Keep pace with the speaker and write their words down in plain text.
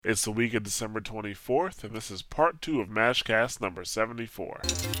It's the week of December 24th, and this is part 2 of Mashcast number 74.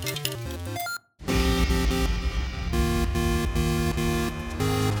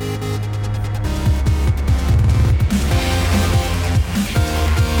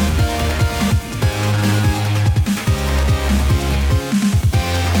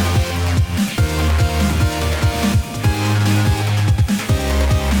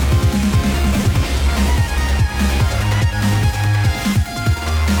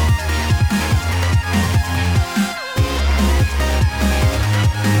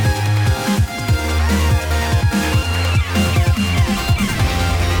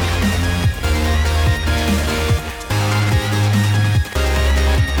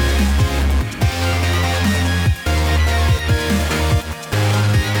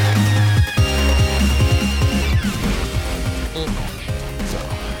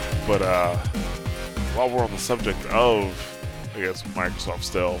 But while we're on the subject of, I guess, Microsoft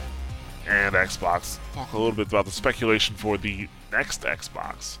still and Xbox, talk a little bit about the speculation for the next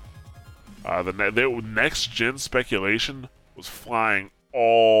Xbox. The next gen speculation was flying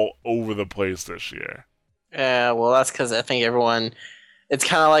all over the place this year. Yeah, well, that's because I think everyone. It's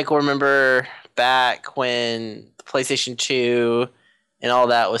kind of like remember back when the PlayStation 2 and all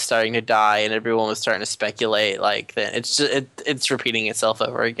that was starting to die, and everyone was starting to speculate. Like then, it's repeating itself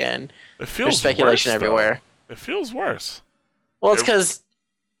over again. It feels There's speculation worse, everywhere. Though. It feels worse. Well, it's because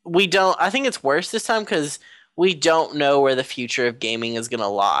we don't. I think it's worse this time because we don't know where the future of gaming is gonna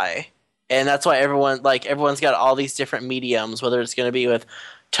lie, and that's why everyone's got all these different mediums, whether it's gonna be with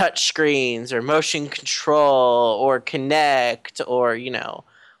touch screens or motion control or Kinect or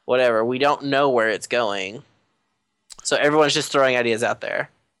whatever. We don't know where it's going, so everyone's just throwing ideas out there.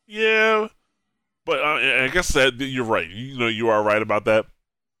 Yeah, but I guess that you're right. You are right about that.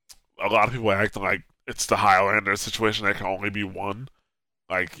 A lot of people are acting like it's the Highlander situation that can only be one.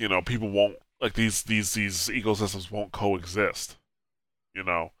 Like, people won't, like, these ecosystems won't coexist.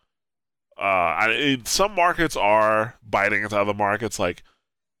 Some markets are biting into other markets. Like,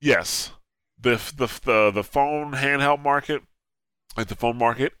 yes, the phone handheld market, like the phone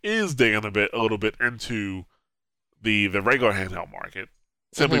market, is digging a little bit into the regular handheld market,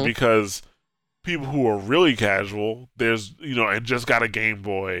 simply because people who are really casual, and just got a Game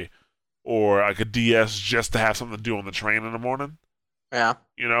Boy or like a DS just to have something to do on the train in the morning. Yeah.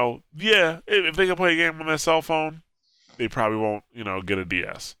 If they can play a game on their cell phone, they probably won't, get a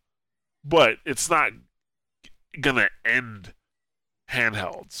DS. But it's not gonna end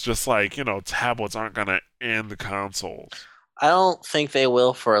handhelds, just like, tablets aren't gonna end consoles. I don't think they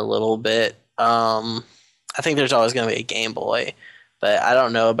will for a little bit. I think there's always going to be a Game Boy, but I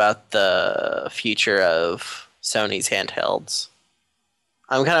don't know about the future of Sony's handhelds.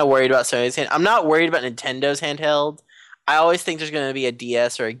 I'm kind of worried about Sony's I'm not worried about Nintendo's handheld. I always think there's going to be a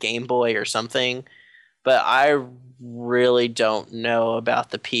DS or a Game Boy or something, but I really don't know about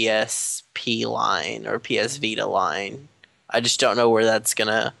the PSP line or PS Vita line. I just don't know where that's going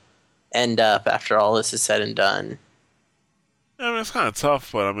to end up after all this is said and done. I mean, it's kind of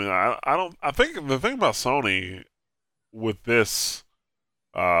tough, but I mean, I think the thing about Sony with this,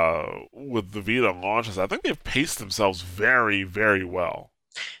 with the Vita launches, I think they've paced themselves very, very well.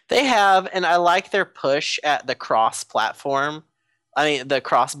 They have, and I like their push at the cross-platform. I mean, the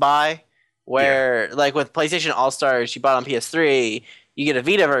cross-buy, where, like with PlayStation All-Stars, you bought on PS3, you get a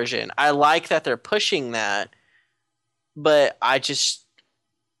Vita version. I like that they're pushing that, but I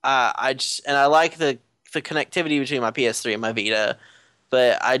like the connectivity between my PS3 and my Vita,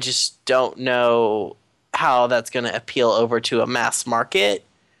 but I just don't know how that's going to appeal over to a mass market,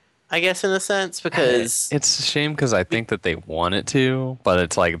 I guess, in a sense, because it's a shame because I think that they want it to, but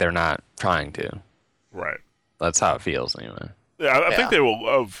it's like they're not trying to. Right. That's how it feels anyway. Yeah, I think they will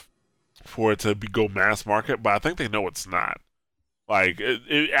love for it to go mass market, but I think they know it's not. Like,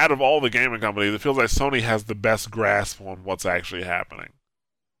 out of all the gaming companies, it feels like Sony has the best grasp on what's actually happening.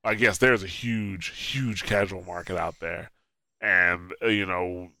 I guess there's a huge, huge casual market out there, and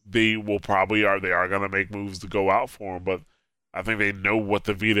they will probably are going to make moves to go out for them. But I think they know what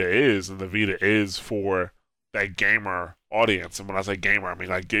the Vita is, and the Vita is for that gamer audience. And when I say gamer, I mean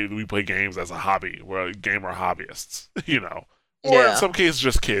like we play games as a hobby. We're gamer hobbyists, or in some cases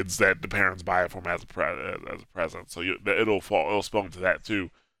just kids that the parents buy it for them as a present. So it'll spill into that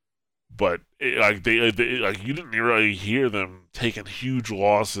too. But you didn't really hear them taking huge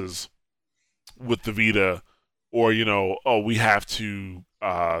losses with the Vita, or we have to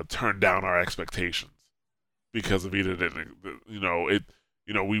turn down our expectations because the Vita didn't.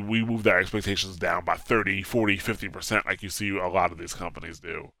 We moved our expectations down by 30, 40, 50%, like you see a lot of these companies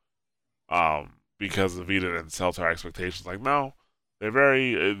do, because the Vita didn't sell to our expectations. Like, no, They're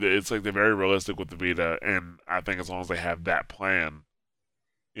very. It's like they're very realistic with the Vita, and I think as long as they have that plan,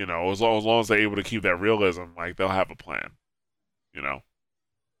 as long as they're able to keep that realism, like they'll have a plan, you know.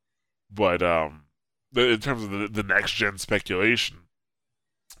 But in terms of the next gen speculation,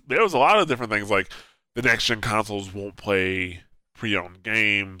 there was a lot of different things like the next gen consoles won't play pre-owned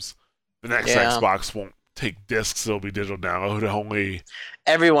games. The next Xbox won't take discs; it'll be digital download only.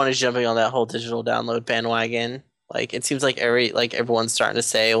 Everyone is jumping on that whole digital download bandwagon. Like it seems like everyone's starting to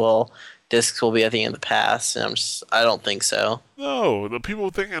say, "Well, discs will be a thing of the past," and I don't think so. No, the people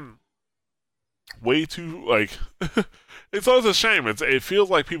thinking way too like. It's always a shame. It feels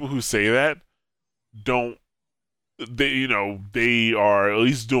like people who say that don't. They are at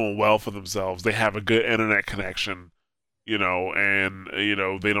least doing well for themselves. They have a good internet connection, and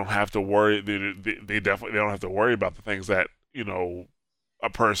they don't have to worry. They definitely don't have to worry about the things that a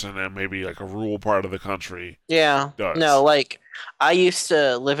person in maybe like a rural part of the country does. No, like I used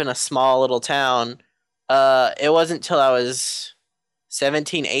to live in a small little town. It wasn't until I was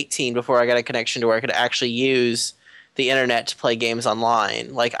 17, 18 before I got a connection to where I could actually use the internet to play games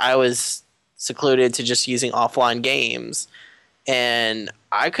online. Like I was secluded to just using offline games, and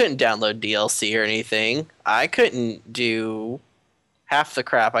I couldn't download DLC or anything. I couldn't do half the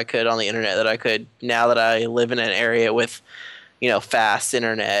crap I could on the internet that I could now that I live in an area with fast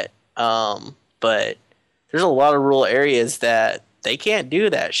internet. But there's a lot of rural areas that they can't do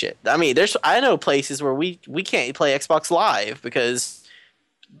that shit. I mean, I know places where we can't play Xbox Live because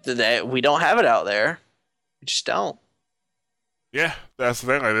we don't have it out there. We just don't. Yeah, that's the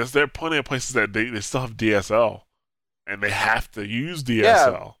thing. Like, there are plenty of places that they still have DSL, and they have to use DSL.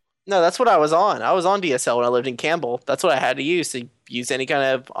 Yeah. No, that's what I was on. I was on DSL when I lived in Campbell. That's what I had to use any kind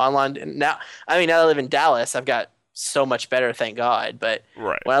of online. Now that I live in Dallas, I've got so much better, thank God. But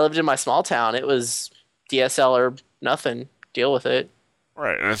right. When I lived in my small town, it was DSL or nothing. Deal with it.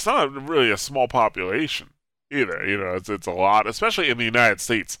 Right, and it's not really a small population either. It's a lot, especially in the United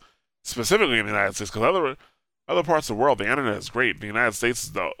States, specifically in the United States, because other parts of the world, the internet is great. The United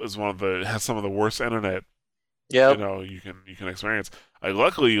States has some of the worst internet. Yep. You can experience.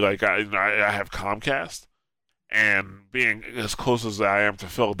 Luckily, like I have Comcast, and being as close as I am to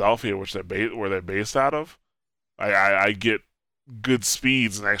Philadelphia, where they're based out of, I get good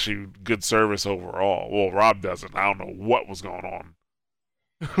speeds and actually good service overall. Well, Rob doesn't. I don't know what was going on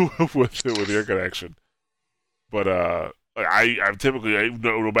with your connection, but I've typically,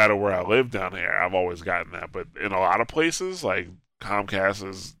 no matter where I live down here, I've always gotten that. But in a lot of places, like Comcast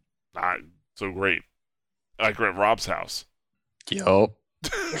is not so great. Like at Rob's house. Yup.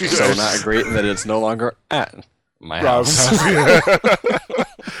 So not great that it's no longer at my Rob's house.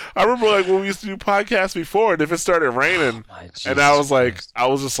 I remember like when we used to do podcasts before, and if it started raining, and I was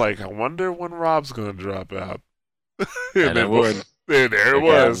just like, I wonder when Rob's gonna drop out. And it would. There it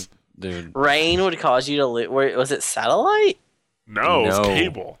was. Dude. Rain would cause you to was it satellite? No, it was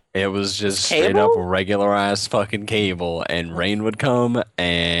cable. It was just straight up regularized fucking cable, and rain would come,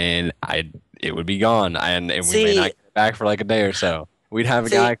 and it would be gone, and we may not get it back for like a day or so. We'd have a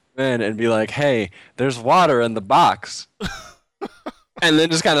guy come in and be like, "Hey, there's water in the box," and then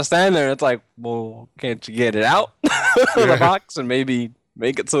just kind of stand there. And it's like, well, can't you get it out of the box and maybe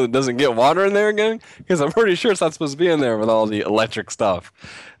make it so it doesn't get water in there again? Because I'm pretty sure it's not supposed to be in there with all the electric stuff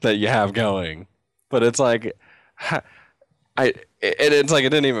that you have going. But it's like, it's like it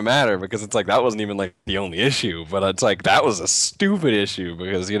didn't even matter because it's like that wasn't even like the only issue. But it's like that was a stupid issue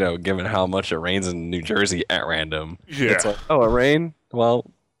because given how much it rains in New Jersey at random, it's like, oh, it rained.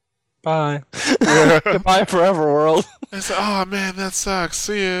 Well, bye. Goodbye forever, world. I said, oh man, that sucks.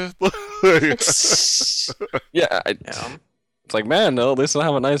 See ya. Yeah. It's like, man, no, at least I'll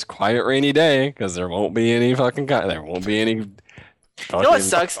have a nice, quiet, rainy day because there won't be any fucking. There won't be any. You know what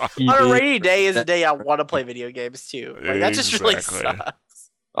sucks? On a rainy day is a day I want to play video games too. Like that just really sucks.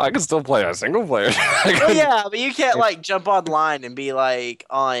 I can still play a single player. Well, yeah, but you can't like jump online and be like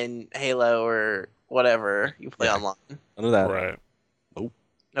on Halo or whatever you play online. None of that. Right. Nope.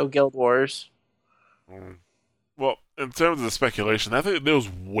 No Guild Wars. Well, in terms of the speculation, I think there was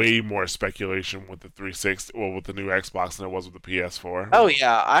way more speculation with the 360, with the new Xbox than there was with the PS4. Oh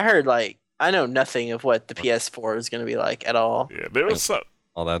yeah, I know nothing of what the PS4 is going to be like at all. Yeah, there was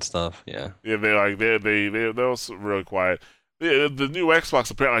all that stuff. Yeah. Yeah, they was really quiet. The new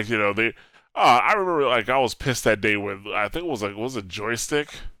Xbox apparently, I remember I was pissed that day with I think it was a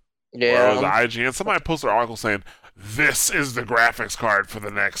joystick. Yeah. Or it was IGN. Somebody posted an article saying this is the graphics card for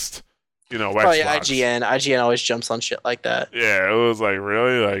the next. Xbox. Probably IGN. IGN always jumps on shit like that. Yeah, it was like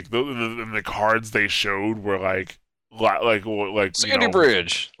really the cards they showed were like Sandy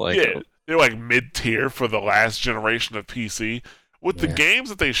Bridge. They're like mid tier for the last generation of PC. with the games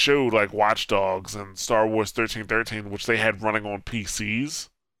that they showed, like Watch Dogs and Star Wars 1313, which they had running on PCs,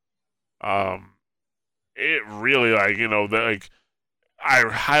 it really I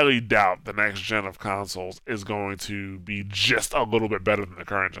highly doubt the next gen of consoles is going to be just a little bit better than the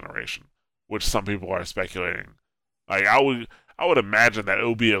current generation, which some people are speculating. Like I would imagine that it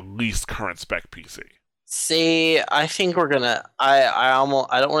will be at least current spec PC. See, I think we're gonna. I don't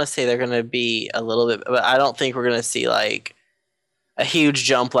want to say they're gonna be a little bit, but I don't think we're gonna see like a huge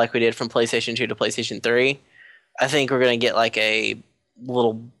jump like we did from PlayStation 2 to PlayStation 3. I think we're gonna get like a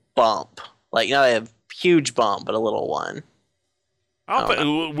little bump, like not a huge bump, but a little one. I don't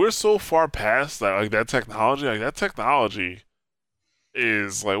think we're so far past that. Like that technology,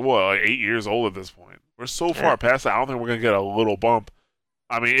 is like 8 years old at this point. We're so far past that. I don't think we're gonna get a little bump.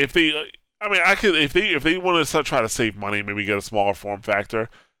 I mean, if they want to try to save money, maybe get a smaller form factor.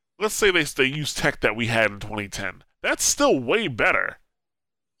 Let's say they use tech that we had in 2010. That's still way better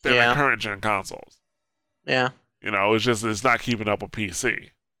than the current gen consoles. Yeah. It's not keeping up with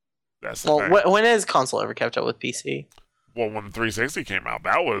PC. That's the thing. When has console ever kept up with PC? Well, when the 360 came out,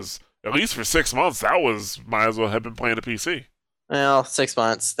 that was at least for 6 months. That was might as well have been playing a PC. Well, 6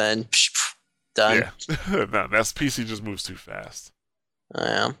 months, then done. Yeah, no, that's PC just moves too fast.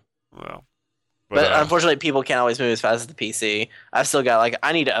 Yeah. Well, but unfortunately, people can't always move as fast as the PC. I've still got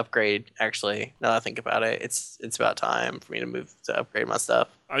I need to upgrade. Actually, now that I think about it, it's about time for me to upgrade my stuff.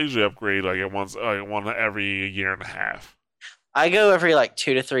 I usually upgrade one every year and a half. I go every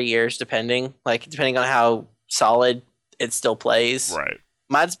 2 to 3 years, depending on how solid it still plays. Right.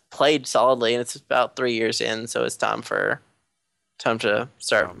 Mine's played solidly, and it's about 3 years in, so it's time to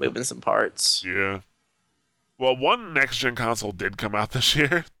start moving some parts. Yeah. Well, one next gen console did come out this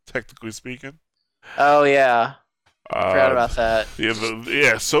year, technically speaking. Oh yeah. Forgot about that.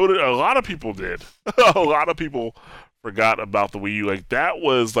 Yeah. So did a lot of people. Did a lot of people forgot about the Wii U? Like that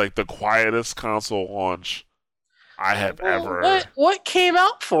was like the quietest console launch I have ever. What came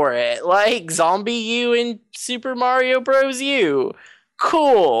out for it? Like Zombie U and Super Mario Bros. U.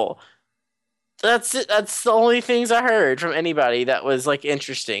 Cool. That's it. That's the only things I heard from anybody that was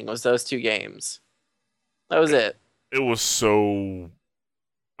interesting was those two games. That was it. It was so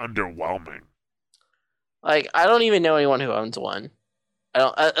underwhelming. I don't even know anyone who owns one.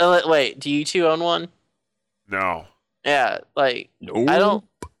 I don't. Wait, do you two own one? No. Yeah, no. I don't.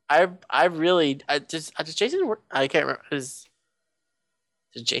 Does Jason work? I can't remember. Does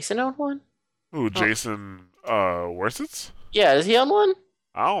Jason own one? Who, Jason Worsitz? Yeah, does he own one?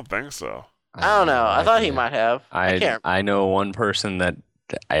 I don't think so. I don't know. I thought he might have. I know one person that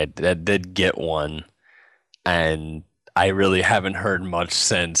did get one, and I really haven't heard much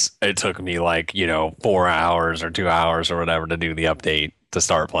since. It took me 4 hours or 2 hours or whatever to do the update to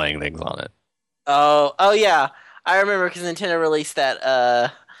start playing things on it. Oh yeah, I remember because Nintendo released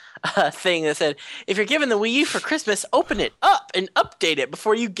that thing that said, if you're giving the Wii U for Christmas, open it up and update it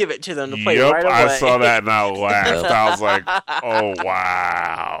before you give it to them to play right away. I saw that and I laughed. I was like, oh,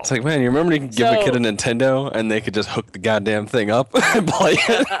 wow. It's like, man, you remember you could give a kid a Nintendo and they could just hook the goddamn thing up and play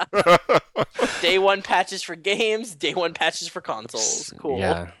it? Day one patches for games, day one patches for consoles. Cool.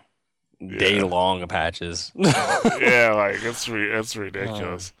 Yeah. Day-long patches. Yeah, it's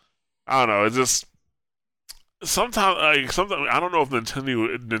ridiculous. I don't know. It's just... Sometimes I don't know if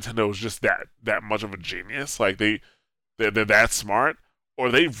Nintendo is just that much of a genius. They're that smart, or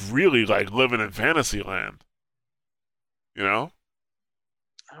they really living in fantasy land. I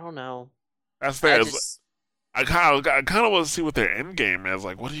don't know. That's the thing. I kind of want to see what their end game is.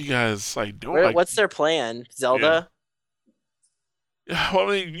 What are you guys doing? What's their plan? Zelda? Yeah. Well,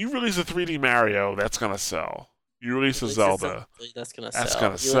 I mean, you release a 3D Mario, that's gonna sell. You release a Zelda, that's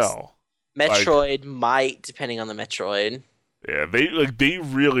gonna sell. Metroid might, depending on the Metroid. Yeah, they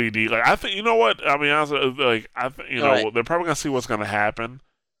really need. I think you know what I mean. Honestly, I think they're probably gonna see what's gonna happen,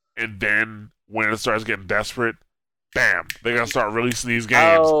 and then when it starts getting desperate, bam, they're gonna start releasing these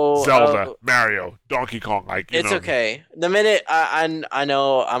games: Zelda, Mario, Donkey Kong. It's okay. The minute I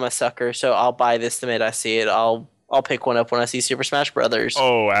know I'm a sucker, so I'll buy this the minute I see it. I'll pick one up when I see Super Smash Brothers.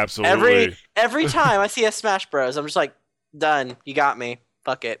 Oh, absolutely. Every time I see a Smash Bros, I'm just like, done. You got me.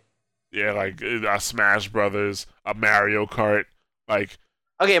 Fuck it. Yeah, a Smash Brothers, a Mario Kart,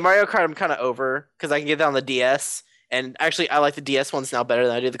 Okay, Mario Kart I'm kind of over, because I can get that on the DS, and actually I like the DS ones now better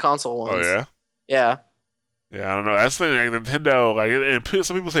than I do the console ones. Oh, yeah? Yeah. Yeah, I don't know. That's the thing, Nintendo, and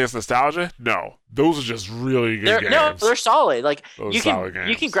some people say it's nostalgia. No, those are just really good games. No, they're solid. Solid games.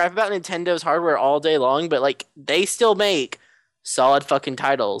 You can gripe about Nintendo's hardware all day long, but, they still make solid fucking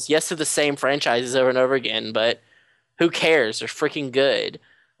titles. Yes, they're the same franchises over and over again, but who cares? They're freaking good.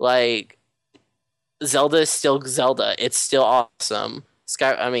 Zelda is still Zelda. It's still awesome.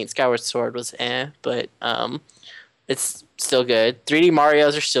 Skyward Sword was but it's still good. 3D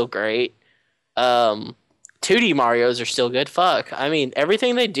Mario's are still great. 2D Mario's are still good. Fuck. I mean,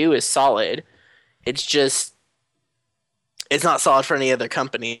 everything they do is solid. It's just it's not solid for any other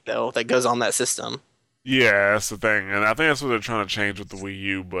company though that goes on that system. Yeah, that's the thing, and I think that's what they're trying to change with the Wii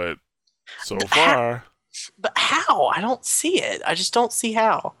U. But so far, but how? I don't see it. I just don't see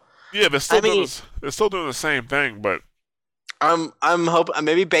how. Yeah, they're still doing the same thing, but I'm hoping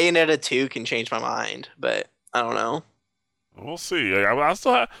maybe Bayonetta 2 can change my mind, but I don't know. We'll see.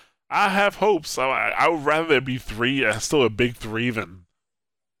 I have hopes. I would rather there be 3, still a big 3 than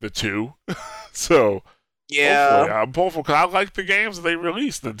the 2. So yeah, I'm hopeful because I like the games that they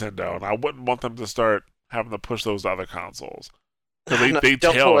released, Nintendo, and I wouldn't want them to start having to push those to other consoles. They don't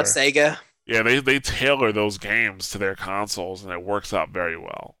tailor, pull a Sega. Yeah, they tailor those games to their consoles, and it works out very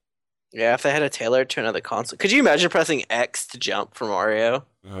well. Yeah, if they had a tailor to another console, could you imagine pressing X to jump for Mario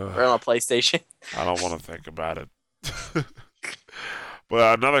or on a PlayStation? I don't want to think about it.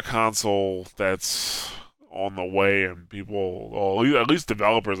 But another console that's on the way, and people, well, at least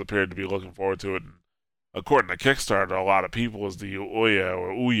developers appear to be looking forward to it. And according to Kickstarter, a lot of people is the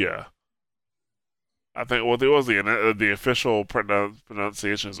Ouya. I think it was the official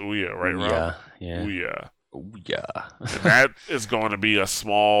pronunciation is Ouya, right, Rob? Yeah. Ouya. Yeah. And that is going to be a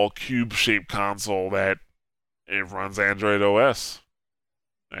small cube-shaped console that it runs Android OS,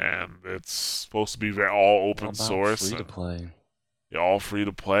 and it's supposed to be all open source, free to play. All free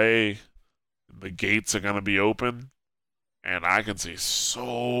to play. The gates are going to be open, and I can see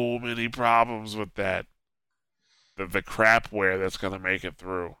so many problems with that. The crapware that's going to make it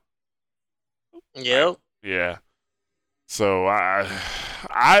through. Yep. Yeah. So I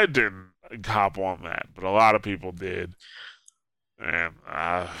didn't hop on that, but a lot of people did, and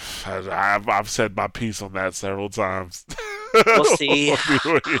I've said my piece on that several times. We'll see.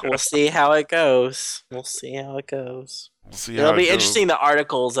 We'll see how it goes. It'll be interesting, the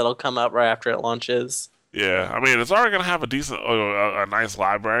articles that'll come up right after it launches. Yeah, I mean, it's already gonna have a nice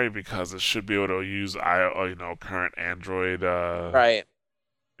library because it should be able to use current Android right.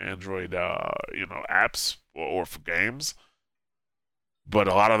 Android apps or for games. But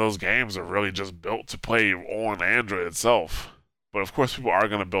a lot of those games are really just built to play on Android itself. But of course, people are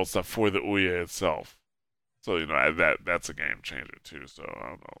going to build stuff for the Ouya itself. So, that's a game changer too. So, I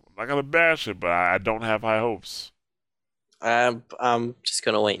don't know. I'm not going to bash it, but I don't have high hopes. I'm just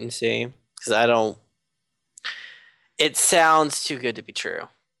going to wait and see. Because I don't... It sounds too good to be true.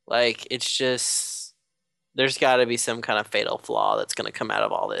 Like, it's just... There's got to be some kind of fatal flaw that's going to come out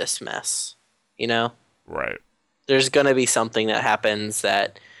of all this mess. You know? Right. There's going to be something that happens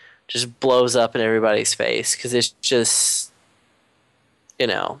that just blows up in everybody's face because it's just, it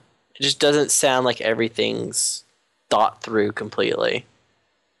just doesn't sound like everything's thought through completely.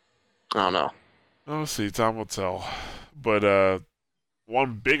 I don't know. We'll see. Time will tell. But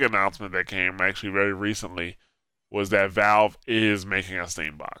one big announcement that came actually very recently was that Valve is making a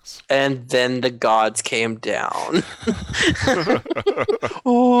Steam box. And then the gods came down.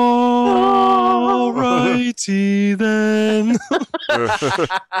 Alrighty then.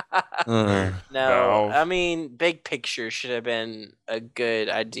 No, I mean, big picture should have been a good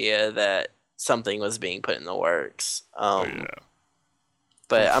idea that something was being put in the works. Yeah.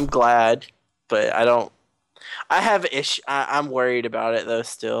 But I'm glad. But I'm worried about it though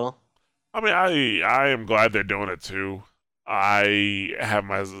still. I mean, I am glad they're doing it too. I have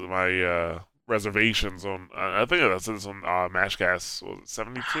my reservations on. I think that's on Mashcast. Was it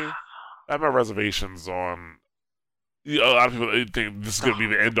 72? I have my reservations on. A lot of people think this is going to be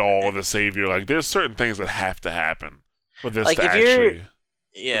the end all or the savior. Like, there's certain things that have to happen for this to actually,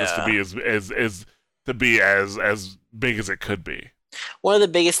 this to be as big as it could be. One of the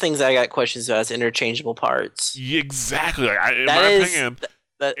biggest things I got questions about is interchangeable parts. Exactly. In my opinion.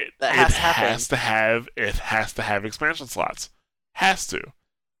 It has to have expansion slots. Has to.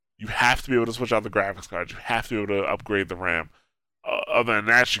 You have to be able to switch out the graphics cards. You have to be able to upgrade the RAM. Other than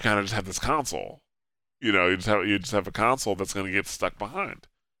that, you kind of just have this console. You just have a console that's going to get stuck behind.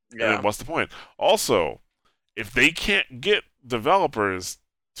 Yeah. And then what's the point? Also, if they can't get developers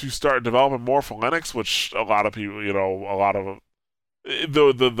to start developing more for Linux, which a lot of people,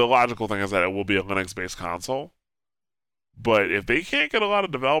 the logical thing is that it will be a Linux-based console. But if they can't get a lot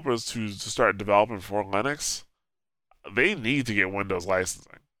of developers to start developing for Linux, they need to get Windows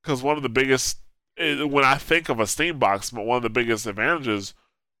licensing. Because one of the biggest, when I think of a Steam box, one of the biggest advantages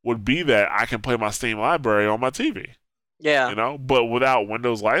would be that I can play my Steam library on my TV. Yeah. But without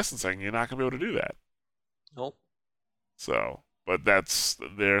Windows licensing, you're not going to be able to do that. Nope. So, But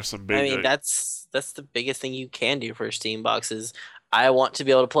there's some big. I mean, that's the biggest thing you can do for Steam boxes. I want to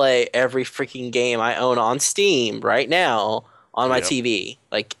be able to play every freaking game I own on Steam right now on my TV.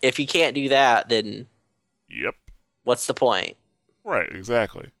 Like, if you can't do that, then what's the point? Right,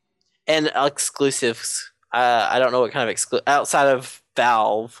 exactly. And exclusives. I don't know what kind of outside of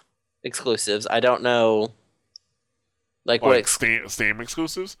Valve exclusives. I don't know. Like what Steam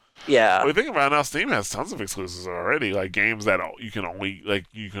exclusives? Yeah. Well, the thing about now, Steam has tons of exclusives already, like games that you can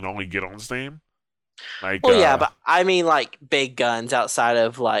only get on Steam. Like, well, yeah, but I mean, like big guns outside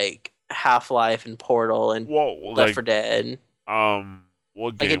of like Half-Life and Portal and Left 4 Dead.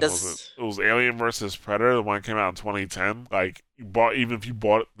 What game was it? It was Alien vs Predator, the one that came out in 2010. Like, even if you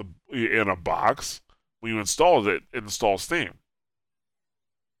bought it in a box, when you installed it, it installed Steam.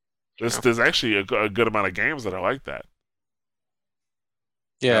 There's actually a good amount of games that are like that.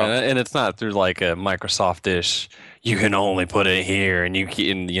 Yeah, and it's not through like a Microsoft-ish, you can only put it here, and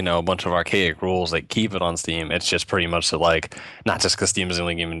a bunch of archaic rules that keep it on Steam. It's just pretty much like, not just because Steam is the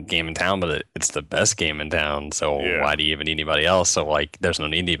only game in town, but it's the best game in town, so why do you even need anybody else? So, like, there's no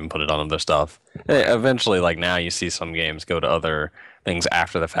need to even put it on other stuff. Eventually, like, now you see some games go to other things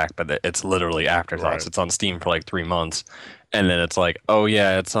after the fact, but it's literally afterthoughts. Right. It's on Steam for like 3 months, and then it's like, oh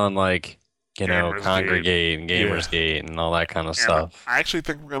yeah, it's on like, Congregate and Gamersgate and all that kind of stuff. I actually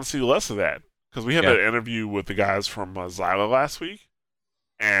think we're going to see less of that, because we had that interview with the guys from Zyla last week,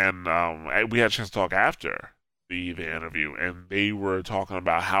 and we had a chance to talk after the interview, and they were talking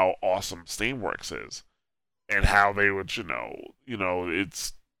about how awesome Steamworks is, and how they would,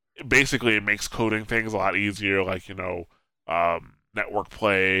 it's basically, it makes coding things a lot easier, like, network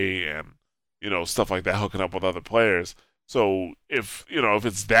play and, stuff like that, hooking up with other players. So if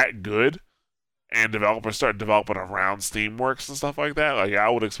it's that good, and developers start developing around Steamworks and stuff like that, like, I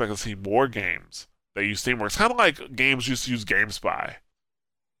would expect to see more games that use Steamworks. Kind of like games used to use GameSpy,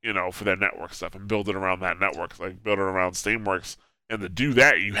 for their network stuff, and build it around that network, like build it around Steamworks. And to do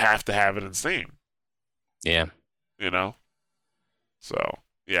that, you have to have it in Steam. Yeah. So,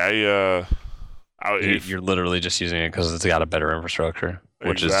 yeah, you're literally just using it because it's got a better infrastructure,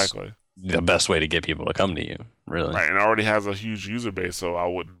 which is the best way to get people to come to you, really. Right, and it already has a huge user base, so I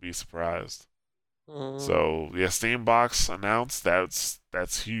wouldn't be surprised. So, yeah, Steam Box announced. That's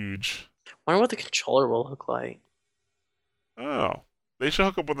huge. I wonder what the controller will look like. Oh, they should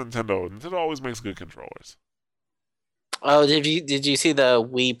hook up with Nintendo. Nintendo always makes good controllers. Oh, did you see the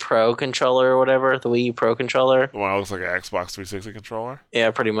Wii Pro controller or whatever? The Wii Pro controller? The one that looks like an Xbox 360 controller?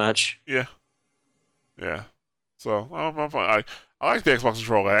 Yeah, pretty much. Yeah. So, I'm fine. I like the Xbox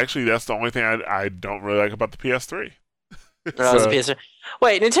controller. Actually, that's the only thing I don't really like about the PS3. PS3.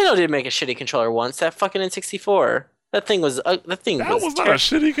 Wait, Nintendo did make a shitty controller once. That fucking N64. That was not a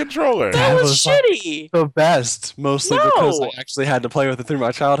shitty controller. That was shitty. The best, mostly because I actually had to play with it through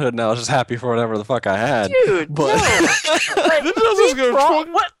my childhood, and I was just happy for whatever the fuck I had. Dude, but what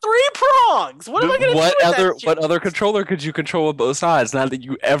 3 prongs? What am I gonna do with that shit? What other controller could you control with both sides? Not that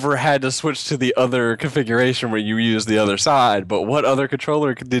you ever had to switch to the other configuration where you use the other side, but what other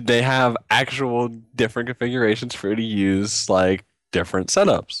controller did they have actual different configurations for you to use, like different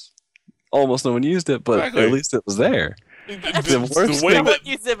setups? Almost no one used it, but at least it was there. The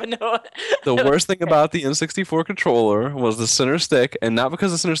worst thing about the N64 controller was the center stick, and not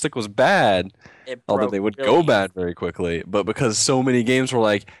because the center stick was bad, although they would go bad very quickly, but because so many games were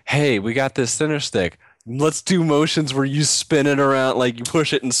like, hey, we got this center stick. Let's do motions where you spin it around, like you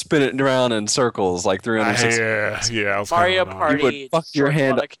push it and spin it around in circles, like 360. Yeah. Mario Party. You would fuck your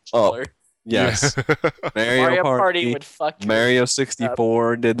hand up. Yes. Mario Party would fuck Mario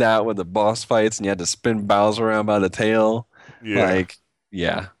 64 did that with the boss fights, and you had to spin Bowser around by the tail. Yeah.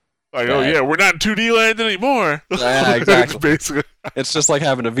 We're not in 2D land anymore. Yeah, exactly. Basically. It's just like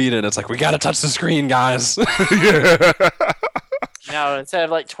having a Vita, and it's like, we gotta touch the screen, guys. No, instead of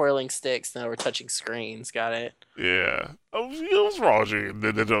like twirling sticks, now we're touching screens. Got it. Yeah. It was wrong.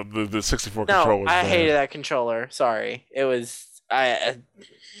 The 64 controller. I hated that controller. Sorry. It was...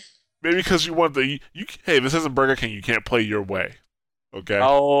 Maybe because you want hey, this isn't Burger King. You can't play your way. Okay.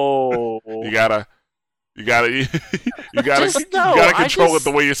 Oh. you gotta control it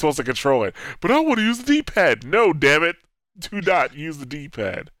the way you're supposed to control it. But I want to use the D-pad. No, damn it. Do not use the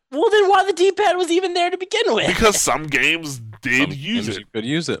D-pad. Well, then why the D-pad was even there to begin with? Because some games use it. You could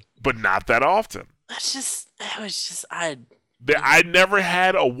use it, but not that often. I never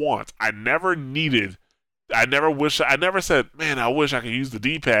had a want. I never said, man, I wish I could use the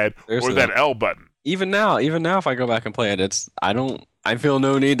D-pad or that L button. Even now, if I go back and play it, I feel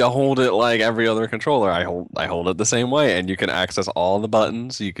no need to hold it like every other controller. I hold it the same way, and you can access all the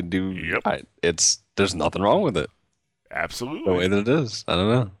buttons. You can do. Yep. There's nothing wrong with it. Absolutely. The way that it is. I don't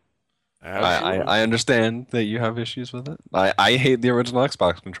know. I understand that you have issues with it. I hate the original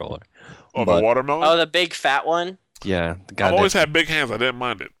Xbox controller. Oh, the watermelon? Oh, the big fat one? Yeah. I've always had big hands. I didn't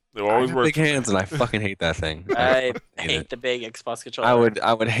mind it. They always worked. Big hands, and I fucking hate that thing. I hate the big Xbox controller.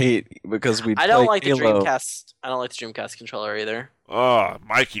 I would hate because we. I don't like Halo. the Dreamcast. I don't like the Dreamcast controller either. Oh,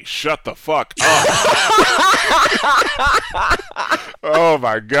 Mikey, shut the fuck up. Oh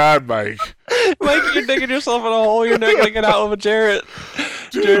my God, Mike. Mike, you're digging yourself in a hole. You're not gonna get out with Jarrett.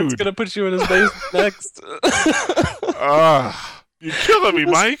 Dude. Jarrett's gonna put you in his basement next. You're killing me,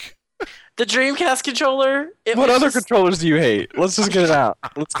 Mike. The Dreamcast controller. What other controllers do you hate? Let's just get it out.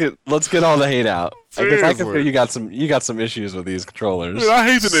 Let's get all the hate out. Because I can feel you got some issues with these controllers. Dude, I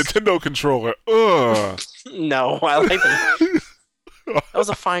hate the Nintendo controller. Ugh. No, I like them. That was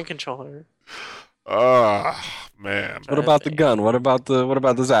a fine controller. Man. What about the gun? What about the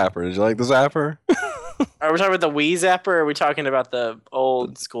zapper? Did you like the zapper? Are we talking about the Wii zapper, or are we talking about the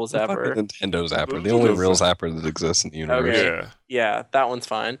old school zapper? The Nintendo zapper. The only real zapper that exists in the universe. Okay. Yeah, that one's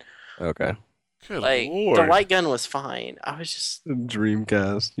fine. Okay. Good Lord. The light gun was fine. I was just the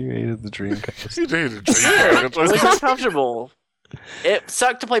Dreamcast. You hated the Dreamcast. You hated the Dreamcast. It was uncomfortable. It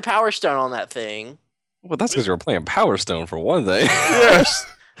sucked to play Power Stone on that thing. Well, that's because you were playing Power Stone for one thing. Yes.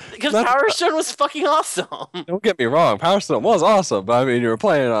 Because Power Stone was fucking awesome. Don't get me wrong, Power Stone was awesome, but I mean, you were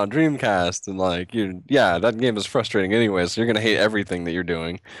playing it on Dreamcast, and like, that game is frustrating anyway. So you're gonna hate everything that you're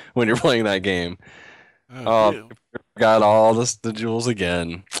doing when you're playing that game. Got all the jewels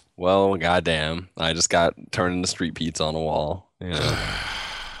again. Well, goddamn, I just got turned into street pizza on a wall. You know.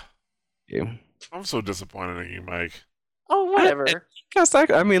 Yeah. I'm so disappointed in you, Mike. Oh, whatever.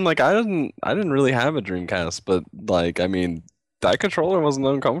 I mean, like, I didn't really have a Dreamcast, but like, I mean, that controller wasn't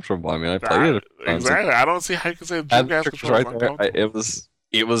uncomfortable. I mean, I played it. Exactly. I don't see how you can say the Dreamcast controller was uncomfortable.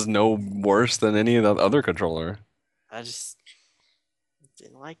 It was no worse than any of the other controller. I just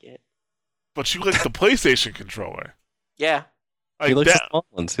didn't like it. But you like the PlayStation controller. Yeah. Like he likes the small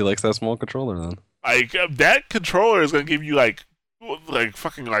ones. He likes that small controller then. Like that controller is gonna give you like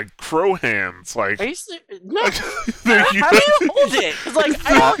fucking like crow hands. Like, are you no? How do you hold it? Cause like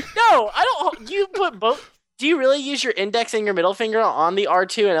I don't. You put both. Do you really use your index and your middle finger on the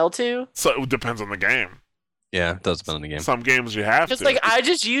R2 and L2? So it depends on the game. Yeah, it does depend on the game. Some games you have to. Like I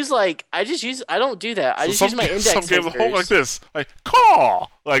don't do that. I just use my index. Some games hold like this, like call,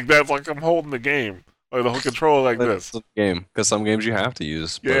 like that's like I'm holding the game, like the whole controller like this. Game, because some games you have to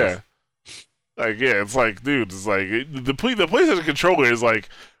use. Both. Yeah, it's like, dude, it's like the PlayStation controller is like.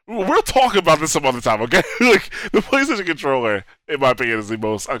 We'll talk about this some other time, okay? Like the PlayStation controller, in my opinion, is the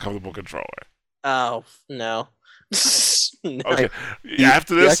most uncomfortable controller. Oh no. No. Okay.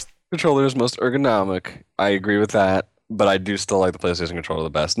 After this. Controller is most ergonomic. I agree with that, but I do still like the PlayStation controller the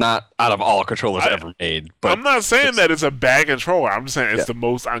best. Not out of all controllers ever made. But I'm not saying that it's a bad controller. I'm just saying it's the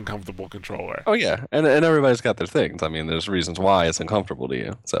most uncomfortable controller. Oh yeah, and everybody's got their things. I mean, there's reasons why it's uncomfortable to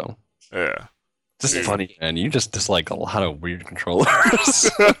you. So yeah, just funny, man. You just dislike a lot of weird controllers.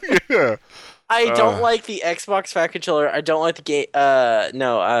 Yeah. I don't like the Xbox Fat controller. I don't like the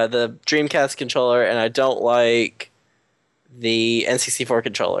the Dreamcast controller, and I don't like the N64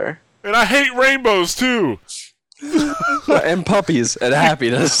 controller. And I hate rainbows too. And puppies and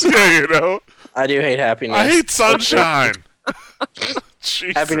happiness. Yeah, you know. I do hate happiness. I hate sunshine.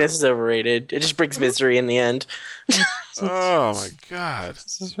 Happiness is overrated. It just brings misery in the end. Oh my God.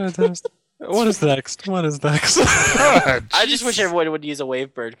 This is fantastic. What is next? I just wish everyone would use a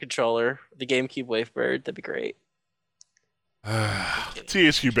Wavebird controller. The GameCube Wavebird. That'd be great.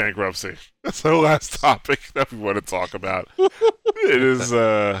 THQ bankruptcy. That's the last topic that we want to talk about. It is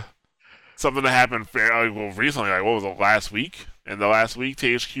something that happened recently. Like, what was it, last week? In the last week,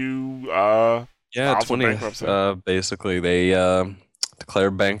 THQ filed for bankruptcy. Basically, they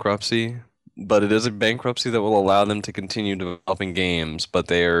declared bankruptcy, but it is a bankruptcy that will allow them to continue developing games. But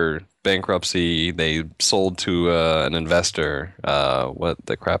their bankruptcy, they sold to an investor. What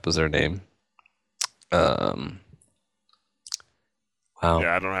the crap is their name? Wow.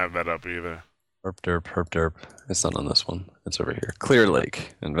 Yeah, I don't have that up either. Herp derp. It's not on this one. It's over here. Clear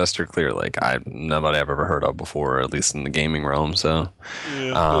Lake. Investor Clear Lake. Nobody I've ever heard of before, at least in the gaming realm. So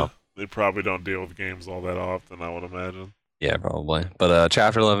yeah, they probably don't deal with games all that often, I would imagine. Yeah, probably. But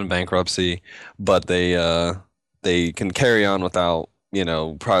Chapter 11 bankruptcy, but they can carry on without,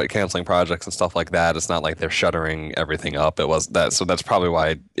 canceling projects and stuff like that. It's not like they're shuttering everything up. It was that. So that's probably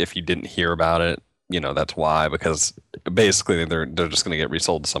why, if you didn't hear about it, that's why, because basically they're just going to get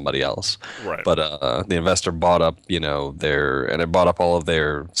resold to somebody else. Right. But the investor bought up, and it bought up all of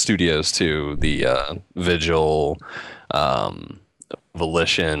their studios too. The Vigil,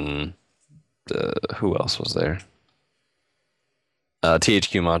 Volition. Who else was there?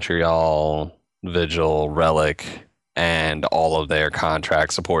 THQ Montreal, Vigil, Relic, and all of their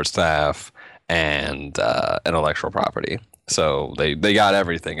contract support staff and intellectual property. So they got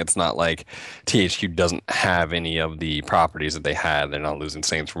everything. It's not like THQ doesn't have any of the properties that they had. They're not losing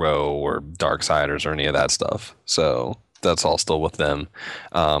Saints Row or Darksiders or any of that stuff. So that's all still with them.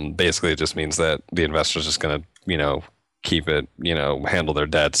 Basically, it just means that the investor's just going to, keep it, handle their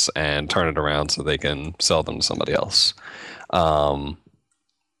debts and turn it around so they can sell them to somebody else.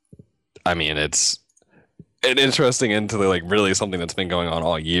 It's interesting into really something that's been going on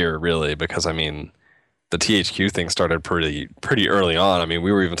all year, really, because the THQ thing started pretty early on. We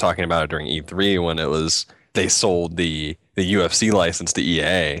were even talking about it during E3 when they sold the UFC license to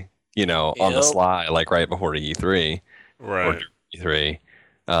EA, on the sly, right before the E3, right? E3,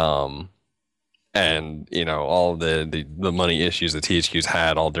 and all the money issues that THQ's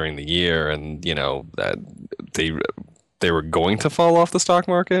had all during the year, and that they were going to fall off the stock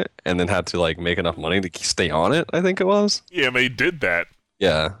market and then had to make enough money to stay on it. I think it was. Yeah, they did that.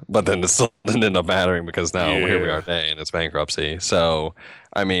 Yeah, but then it still didn't end up mattering because now here we are today and it's bankruptcy. So,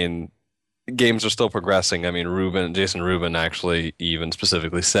 games are still progressing. Jason Rubin actually even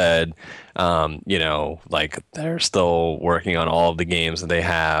specifically said, they're still working on all of the games that they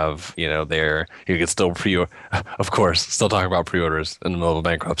have. You can still of course, still talking about pre-orders in the middle of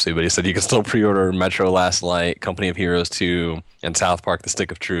bankruptcy, but he said you can still pre-order Metro Last Light, Company of Heroes 2, and South Park: The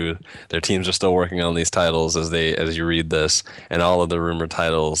Stick of Truth. Their teams are still working on these titles as you read this, and all of the rumored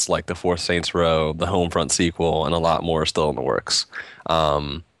titles like the fourth Saints Row, the Homefront sequel, and a lot more are still in the works.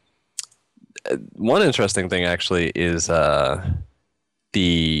 One interesting thing actually is the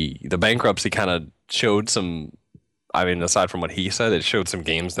bankruptcy kind of showed some. Aside from what he said, it showed some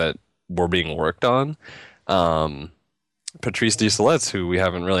games that were being worked on. Patrice Desilets, who we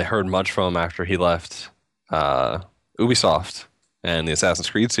haven't really heard much from after he left Ubisoft and the Assassin's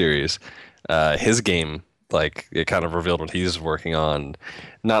Creed series, his game, it kind of revealed what he's working on.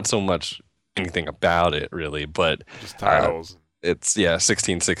 Not so much anything about it really, but just titles. It's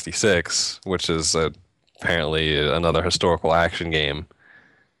 1666, which is apparently another historical action game.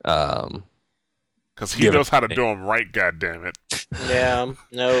 Because he knows how to do them right. God damn it! Yeah,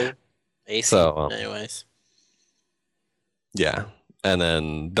 no AC. So, anyways, yeah, and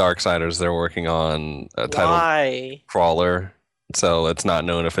then Darksiders, they're working on a title Crawler. So it's not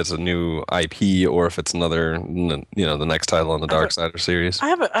known if it's a new IP or if it's another, the next title in the Darksiders series. I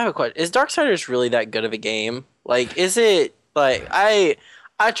have a question. Is Darksiders really that good of a game? Is it? I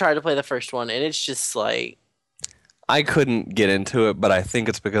tried to play the first one, and it's just I couldn't get into it, but I think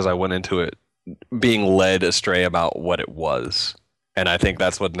it's because I went into it being led astray about what it was. And I think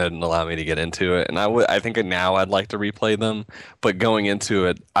that's what didn't allow me to get into it. And I think now I'd like to replay them. But going into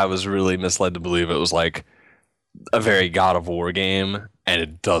it, I was really misled to believe it was a very God of War game, and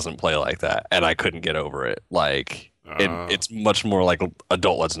it doesn't play like that. And I couldn't get over it. It's much more like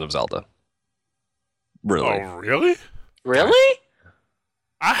adult Legend of Zelda. Really. Oh, really? Really?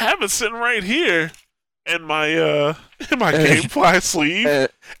 I have it sitting right here in my GameFly sleeve, and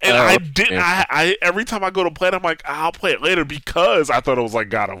I didn't. I every time I go to play it, I'm like, I'll play it later because I thought it was like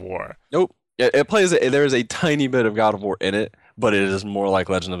God of War. Nope. It plays. There is a tiny bit of God of War in it, but it is more like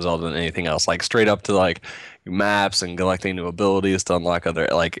Legend of Zelda than anything else. Straight up to maps and collecting new abilities to unlock other.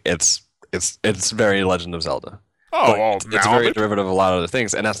 It's very Legend of Zelda. Oh, it's very derivative of a lot of other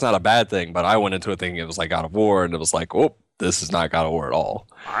things, and that's not a bad thing. But I went into it thinking it was like God of War, and it was like, oh, this is not God of War at all.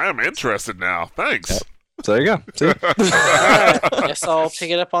 I am interested now. Thanks. Yeah. So there you go. See? Right. Guess I'll pick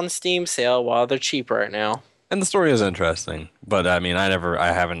it up on Steam sale while they're cheap right now. And the story is interesting, but I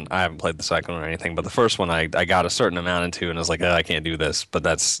haven't played the second one or anything. But the first one, I got a certain amount into, and I was like, I can't do this. But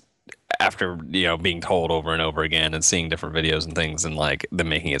that's after being told over and over again and seeing different videos and things, and them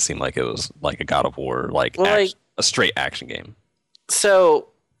making it seem like it was like a God of War, a straight action game. So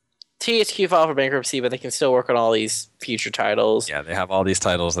THQ filed for bankruptcy, but they can still work on all these future titles. Yeah, they have all these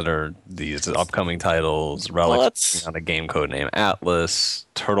titles that are these upcoming titles. Relic on a game code name Atlas,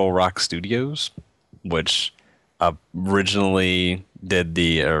 Turtle Rock Studios, which originally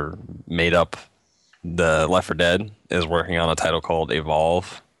made up the Left 4 Dead, is working on a title called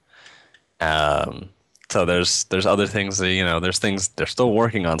Evolve. So there's other things that, there's things, they're still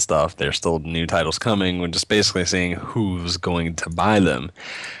working on stuff. There's still new titles coming. We're just basically seeing who's going to buy them.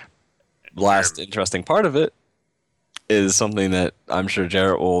 Last interesting part of it is something that I'm sure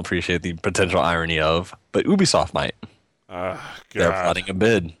Jarrett will appreciate the potential irony of, but Ubisoft might. They're flooding a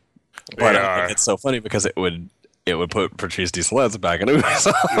bid. But I think it's so funny because it would put Patrice Desilets back in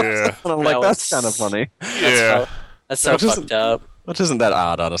Ubisoft. Yeah. And I'm like, that's kind of funny. Yeah. That's so fucked up. Which isn't that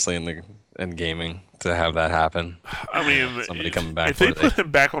odd, honestly, in gaming. to have that happen. I mean, somebody coming back. If they put him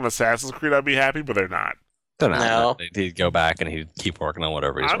back on Assassin's Creed, I'd be happy, but they're not. They're not. No. He'd go back and he'd keep working on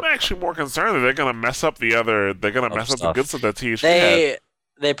whatever he's I'm actually more concerned that they're going to mess up the other. They're going to mess up the good stuff that THQ had.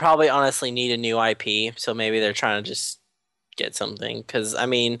 They probably honestly need a new IP, so maybe they're trying to just get something. Because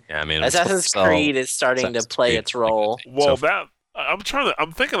Assassin's Creed is starting to play its role. Well, I'm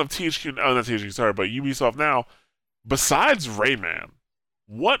thinking of THQ. Oh, not THQ. Sorry, but Ubisoft now. Besides Rayman,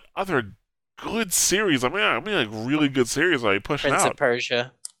 what other good series? I mean, like really good series are they pushing Prince out? of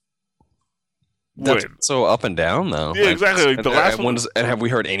Persia. That's so up and down, though. Yeah, exactly. Like, the last one. And have we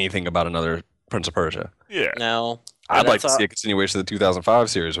heard anything about another Prince of Persia? Yeah. No. I'd like to see a continuation of the 2005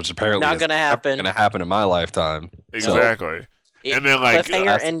 series, which apparently not going to happen. Going to happen in my lifetime. Exactly. So, and then like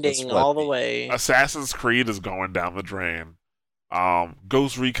cliffhanger ending all the way. Assassin's Creed is going down the drain.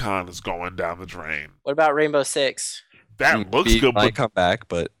 Ghost Recon is going down the drain. What about Rainbow Six? That looks good, might come back,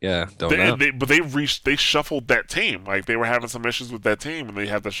 but yeah, don't know. But they shuffled that team. Like they were having some issues with that team, and they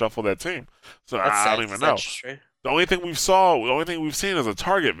had to shuffle that team. So I don't even know. The only thing we've seen is a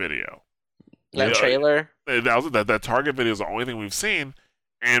Target video. That trailer. That Target video is the only thing we've seen,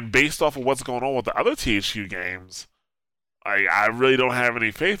 and based off of what's going on with the other THQ games, I really don't have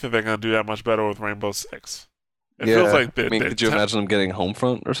any faith that they're going to do that much better with Rainbow Six. It feels like could you imagine them getting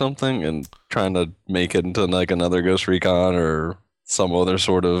Homefront or something and trying to make it into like another Ghost Recon or some other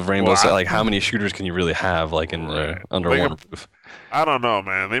sort of Rainbow Six? Like, how many shooters can you really have under one roof? I don't know,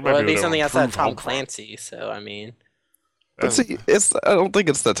 man. They might be something outside of Tom Clancy. So I mean, but see, I don't think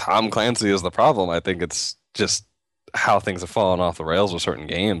it's the Tom Clancy is the problem. I think it's just how things have fallen off the rails with certain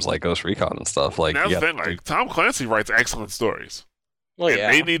games like Ghost Recon and stuff. Like, that's the thing. Like Tom Clancy writes excellent stories. Well,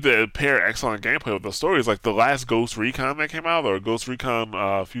 and they need to pair excellent gameplay with the stories. Like the last Ghost Recon that came out, or Ghost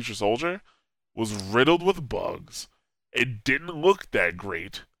Recon Future Soldier, was riddled with bugs. It didn't look that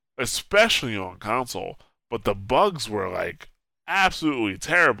great, especially on console, but the bugs were like absolutely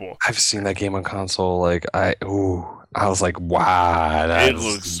terrible. I've seen that game on console. I was like, wow, it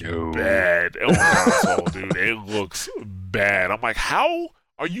looks bad on console, dude. It looks bad. I'm like, how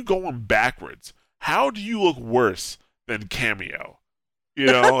are you going backwards? How do you look worse than Cameo? You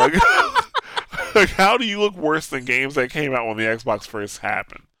know, like how do you look worse than games that came out when the Xbox first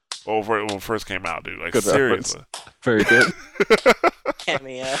happened? Well, when it first came out, dude. Like, good seriously. Reference. Very good.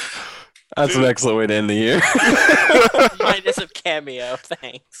 Cameo. That's an excellent way to end the year. Minus of Cameo,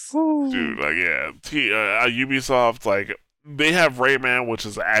 thanks. Dude, like, yeah. Ubisoft, like, they have Rayman, which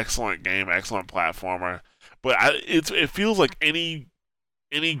is an excellent game, excellent platformer. But it feels like any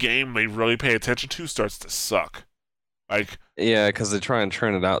game they really pay attention to starts to suck. Like, yeah, because they try and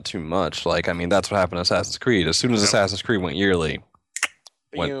churn it out too much. Like, I mean, that's what happened to Assassin's Creed. As soon as Assassin's Creed went yearly,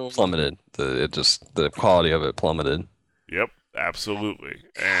 plummeted. The quality of it plummeted. Yep, absolutely.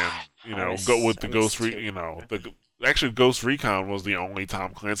 And go with the Ghost Recon. Actually, Ghost Recon was the only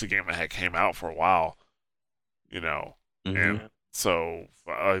Tom Clancy game that had came out for a while. And so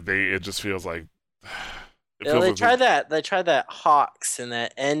it just feels like. They tried that Hawks and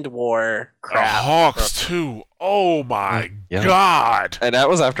that End War crap. Hawks too. Oh my god! And that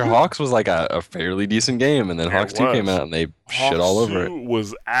was after Hawks was like a fairly decent game, and then Hawks 2 came out and they shit all over it. Hawks 2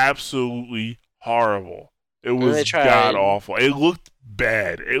 was absolutely horrible. It was god awful. It looked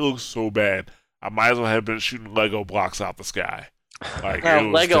bad. It looked so bad. I might as well have been shooting Lego blocks out the sky. Like,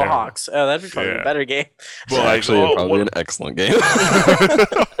 Lego terrible. Hawks. Oh, that'd be probably a better game. But actually, probably an excellent game.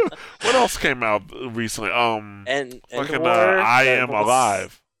 What else came out recently? And fucking I Am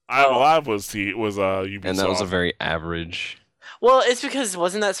Alive. I Am Alive was Ubisoft, and that was a very average. Well, it's because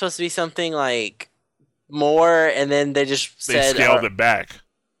wasn't that supposed to be something like more, and then they scaled it back.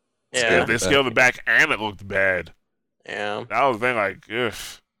 Yeah, they scaled it back, and it looked bad. Yeah, that was the thing. Like,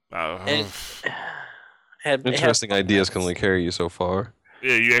 interesting ideas can only carry you so far.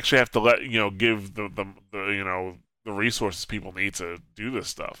 Yeah, you actually have to give the resources people need to do this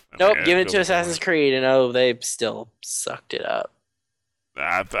stuff. Nope, give it to Assassin's Creed, and they still sucked it up.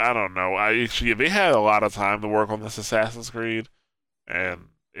 I don't know. They had a lot of time to work on this Assassin's Creed, and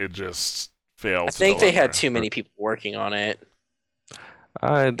it just failed. I think they had too many people working on it.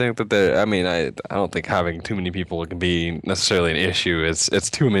 I think that I don't think having too many people can be necessarily an issue. It's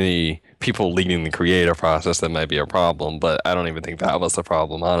too many people leading the creative process that might be a problem, but I don't even think that was the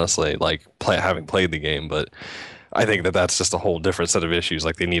problem, honestly, like having played the game. But I think that that's just a whole different set of issues.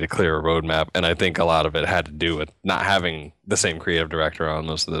 Like, they need a clearer roadmap, and I think a lot of it had to do with not having the same creative director on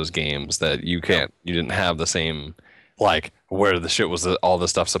most of those games, that you didn't have the same, like, where the shit was all this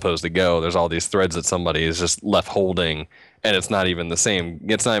stuff supposed to go. There's all these threads that somebody is just left holding, and it's not even the same.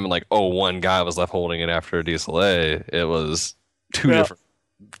 It's not even like, one guy was left holding it after Diesel A. It was two different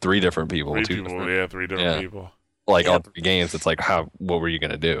three different people. Three two people, different, yeah, three different people. Like all 3 games, it's like, what were you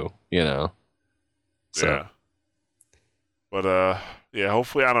gonna do? You know. So. Yeah. But yeah,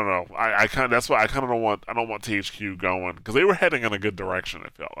 hopefully I don't know. I kind that's why I kind of don't want THQ going because they were heading in a good direction.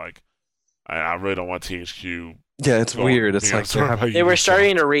 It felt like I really don't want THQ. Yeah, it's weird. It's like they were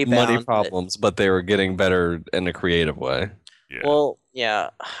starting to rebound. Money problems, but they were getting better in a creative way. Yeah. Well,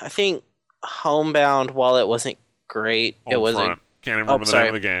 yeah, I think Homebound, while it wasn't great, it was Can't even remember the name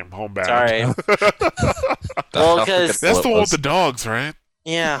of the game. Homebound. Sorry. Well, because that's the one with the dogs, right?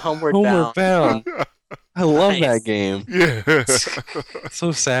 Yeah, Homeward Bound. I love that game. Yeah.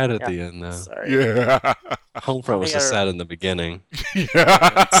 So sad at the end, though. Sorry. Yeah. Homefront was just sad in the beginning.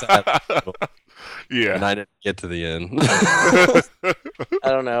 Yeah. Sad. Yeah. And I didn't get to the end. I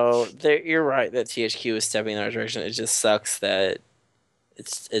don't know. You're right that THQ is stepping in that direction. It just sucks that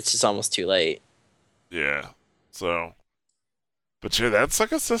it's just almost too late. Yeah. So, but yeah, that's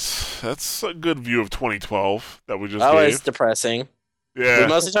a good view of 2012 that we just gave. It's depressing. Yeah. We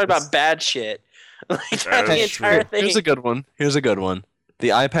mostly talked about bad shit. Like the entire thing. Here's a good one. The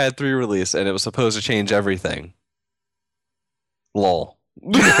iPad 3 release, and it was supposed to change everything. Lol.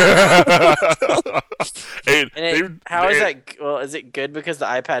 How is that? Well, is it good because the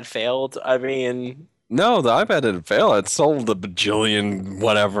iPad failed? I mean, no, the iPad didn't fail. It sold a bajillion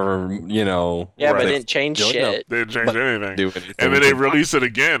whatever, you know. Yeah, but it didn't change shit. They didn't change anything. And then they released it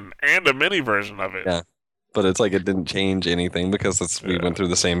again and a mini version of it. Yeah. But it's like it didn't change anything because we went through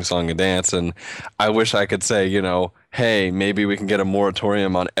the same song and dance. And I wish I could say, you know, hey, maybe we can get a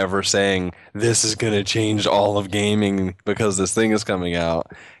moratorium on ever saying this is going to change all of gaming because this thing is coming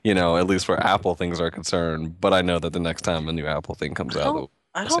out, you know, at least where Apple things are concerned. But I know that the next time a new Apple thing comes out.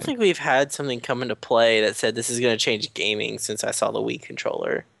 I don't think we've had something come into play that said this is going to change gaming since I saw the Wii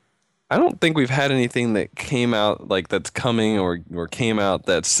controller. I don't think we've had anything that came out like that's coming or came out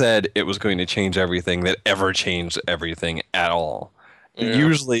that said it was going to change everything that ever changed everything at all. Yeah.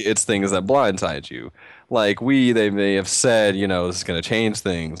 Usually it's things that blindside you. Like they may have said, you know, this is going to change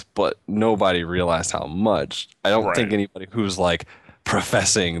things, but nobody realized how much. I don't think anybody who's like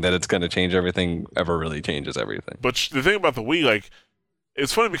professing that it's going to change everything ever really changes everything. But the thing about the Wii, like,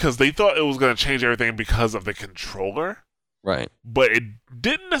 it's funny because they thought it was going to change everything because of the controller. Right. But it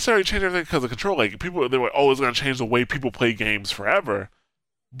didn't necessarily change everything because of control. Like, people, they were like, oh, it's going to change the way people play games forever.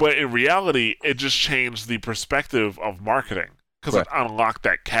 But in reality, it just changed the perspective of marketing because it unlocked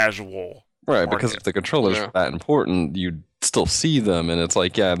that casual market. Because if the controllers are that important, you'd still see them. And it's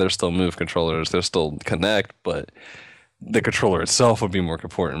like, yeah, they're still Move controllers. They're still Kinect, but the controller itself would be more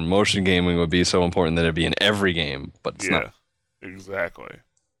important. Motion gaming would be so important that it'd be in every game, but it's not. Exactly.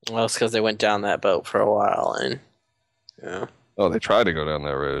 Well, it's because they went down that boat for a while and... Yeah. Oh, they tried to go down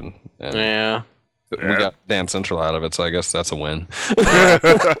that road. And we got Dance Central out of it, so I guess that's a win.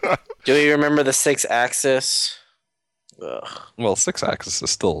 Do you remember the 6-axis? Ugh. Well, 6-axis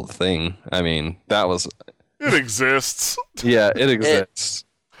is still a thing. I mean, that was... It exists. Yeah, it exists.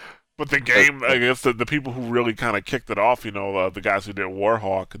 But the game, I guess the people who really kind of kicked it off, you know, the guys who did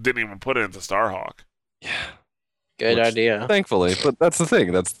Warhawk, didn't even put it into Starhawk. Yeah. Good idea. Thankfully, but that's the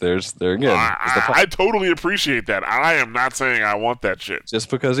thing. There again. I totally appreciate that. I am not saying I want that shit. Just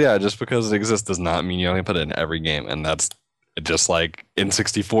because it exists does not mean you only put it in every game, and that's just like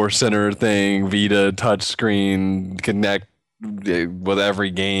N64 Center thing, Vita touchscreen, Connect with every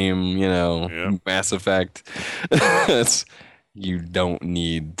game. You know, Mass Effect. You don't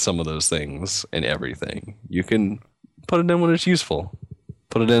need some of those things in everything. You can put it in when it's useful.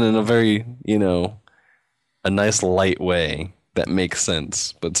 Put it in a very, you know, a nice light way that makes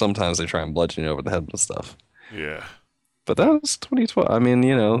sense, but sometimes they try and bludgeon you over the head with stuff. Yeah. But that was 2012. I mean,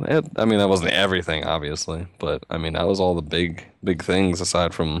 you know, that wasn't everything, obviously, but I mean, that was all the big things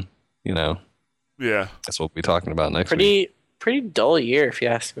aside from, you know. Yeah. That's what we'll be talking about next week. Pretty dull year, if you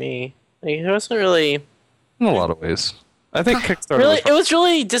ask me. Like, it wasn't really. In a lot of ways. I think Kickstarter. It was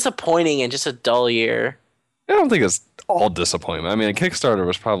really disappointing and just a dull year. I don't think it's all disappointment. I mean, Kickstarter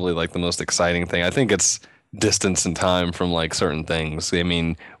was probably like the most exciting thing. I think it's distance in time from like certain things. I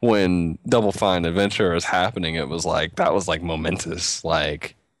mean, when Double Fine Adventure was happening, it was like that was like momentous.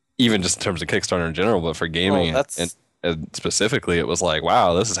 Like even just in terms of Kickstarter in general, but for gaming and specifically, it was like,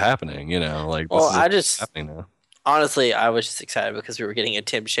 wow, this is happening. You know, like this is happening now. Honestly, I was just excited because we were getting a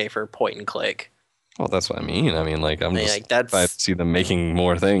Tim Schafer point and click. Well, that's what I mean. I mean, like, I'm just excited to see them making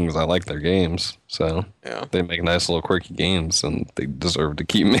more things. I like their games. So they make nice little quirky games, and they deserve to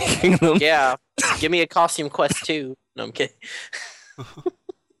keep making them. Yeah. Give me a Costume Quest 2. No, I'm kidding.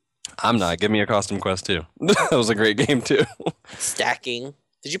 I'm not. Give me a Costume Quest 2. That was a great game, too. Stacking.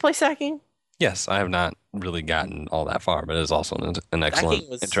 Did you play Stacking? Yes, I have not really gotten all that far, but it is also an excellent,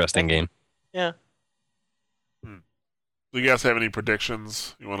 interesting game. Yeah. Do you guys have any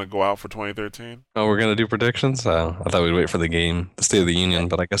predictions you want to go out for 2013? Oh, we're gonna do predictions? I thought we'd wait for the State of the Union,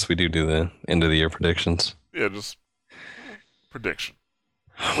 but I guess we do the end of the year predictions. Yeah, just prediction.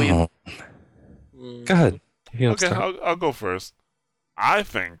 Go ahead. Okay, I'll go first. I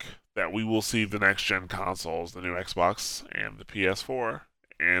think that we will see the next-gen consoles, the new Xbox and the PS4,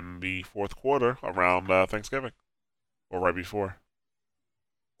 in the fourth quarter around Thanksgiving, or right before.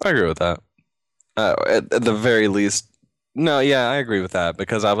 I agree with that. At the very least, no, yeah, I agree with that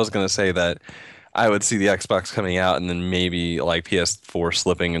because I was gonna say that I would see the Xbox coming out and then maybe like PS4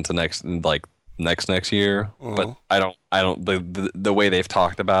 slipping into next year. But I don't. The way they've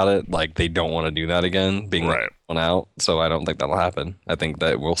talked about it, like they don't want to do that again, being one out. So I don't think that'll happen. I think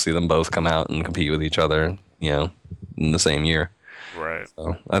that we'll see them both come out and compete with each other, in the same year. Right.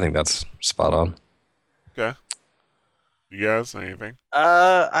 So I think that's spot on. Okay. You guys, anything?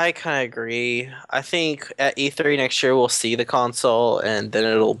 I kind of agree. I think at E3 next year we'll see the console, and then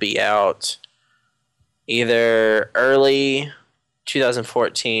it'll be out either early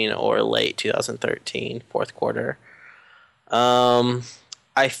 2014 or late 2013, fourth quarter. I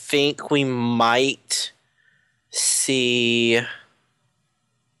think we might see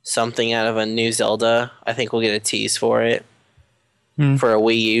something out of a new Zelda. I think we'll get a tease for it for a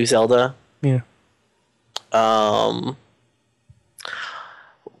Wii U Zelda. Yeah.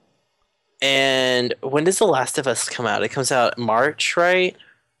 And when does The Last of Us come out? It comes out March, right?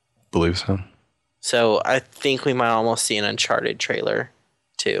 Believe so. So I think we might almost see an Uncharted trailer,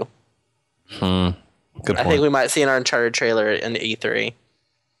 too. Good point. I think we might see an Uncharted trailer in E3.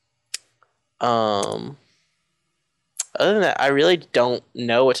 Other than that, I really don't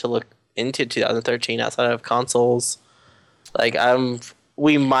know what to look into 2013 outside of consoles. Like,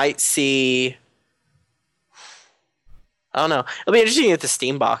 we might see... I don't know. It'll be interesting if the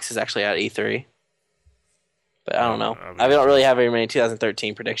Steam box is actually at E3. But I don't know. I don't really have very many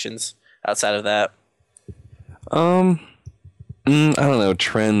 2013 predictions outside of that. I don't know.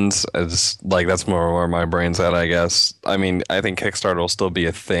 Trends is like that's more where my brain's at, I guess. I mean, I think Kickstarter will still be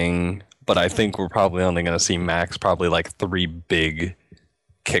a thing, but I think we're probably only going to see max probably like 3 big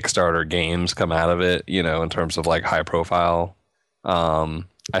Kickstarter games come out of it, in terms of like high profile.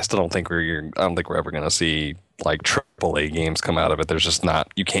 I still don't think we're ever going to see like AAA games come out of it. There's just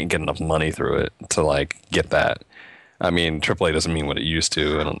not, you can't get enough money through it to like get that. I mean, AAA doesn't mean what it used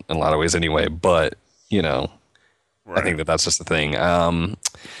to in a lot of ways anyway, but Right. I think that's just the thing. I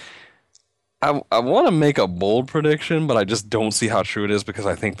want to make a bold prediction, but I just don't see how true it is because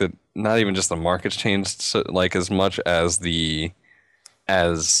I think that not even just the market's changed like as much as the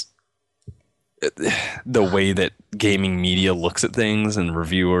way that gaming media looks at things and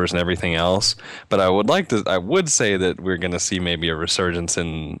reviewers and everything else. But I would say that we're going to see maybe a resurgence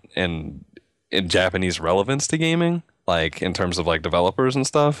in Japanese relevance to gaming, like in terms of like developers and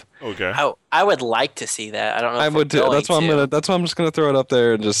stuff. Okay. I would like to see that. I don't know. I would too. That's why I'm just gonna throw it up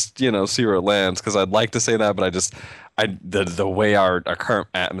there and just see where it lands because I'd like to say that, but the way our current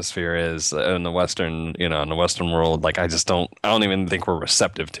atmosphere is in the Western in the Western world, like I don't even think we're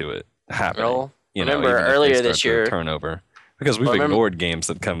receptive to it happening. Well, remember earlier this year turnover because we've ignored games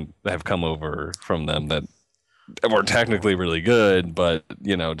that have come over from them that were technically really good, but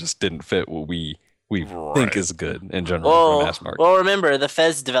just didn't fit what we think is good in general for mass market. Well, remember the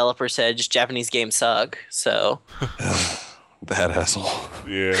Fez developer said just Japanese games suck. So that asshole.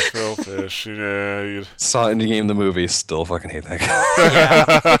 Yeah, Phil Fish. Yeah, saw Indie Game the movie. Still fucking hate that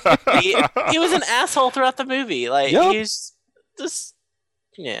guy. he was an asshole throughout the movie. Like he's just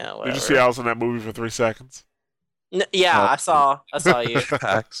whatever. Did you see I was in that movie for 3 seconds? I saw you.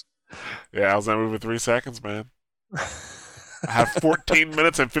 Facts. Yeah, I was in that movie for 3 seconds, man. I have 14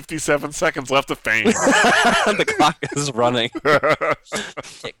 minutes and 57 seconds left of fame. The clock is running.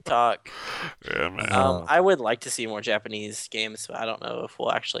 TikTok. Yeah, man. I would like to see more Japanese games, but I don't know if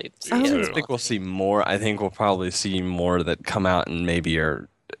we'll actually see I it. don't think we'll see more. I think we'll probably see more that come out and maybe are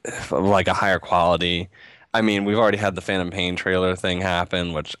like a higher quality. I mean, we've already had the Phantom Pain trailer thing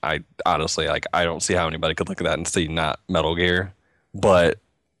happen, which I honestly I don't see how anybody could look at that and see not Metal Gear. But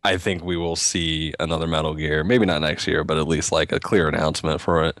I think we will see another Metal Gear, maybe not next year, but at least like a clear announcement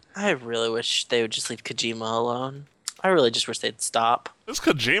for it. I really wish they would just leave Kojima alone. I really just wish they'd stop. It's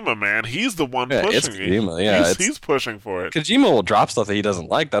Kojima, man. He's the one pushing it's Kojima. Yeah, he's pushing for it. Kojima will drop stuff that he doesn't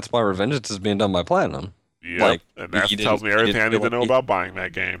like. That's why Revengeance is being done by Platinum. Yeah, and that tells me everything I need to know about buying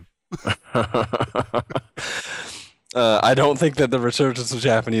that game. I don't think that the resurgence of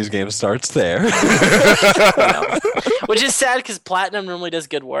Japanese games starts there. Which is sad because Platinum normally does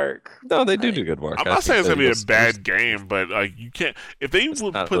good work. No, they do good work. I'm not saying it's gonna be a bad game, but like you can't if they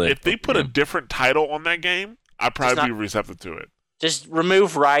put a different title on that game, I'd probably be receptive to it. Just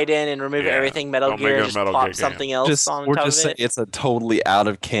remove Raiden and remove everything Metal Gear. Just plop something else on top of it. Just say it's a totally out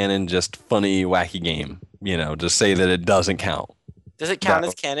of canon, just funny, wacky game. Just say that it doesn't count. Does it count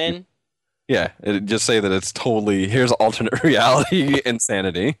as canon? Yeah, just say that it's totally here's alternate reality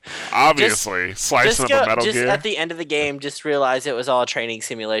insanity. Obviously, slicing up a Metal Gear. Just at the end of the game, just realize it was all a training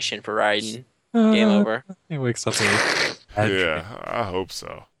simulation for Raiden. Game over. He wakes up. Yeah, I hope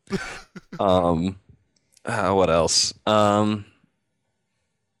so. What else?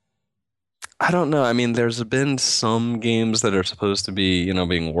 I don't know. I mean, there's been some games that are supposed to be,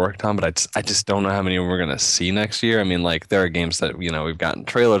 being worked on, but I just don't know how many we're gonna see next year. I mean, like there are games that we've gotten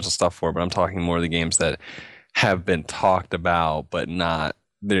trailers and stuff for, but I'm talking more of the games that have been talked about, but not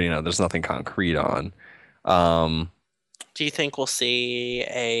there. There's nothing concrete on. Do you think we'll see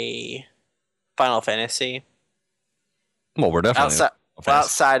a Final Fantasy? Well, we're definitely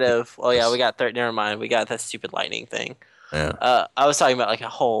outside of. Oh yeah, we got never mind. We got that stupid lightning thing. Yeah. I was talking about like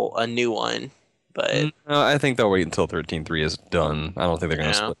a new one, but no, I think they'll wait until 13.3 is done. I don't think they're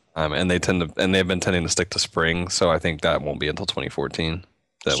going to split time, and they've been tending to stick to spring, so I think that won't be until 2014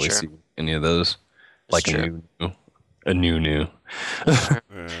 that we see any of those. That's like true. a new. Do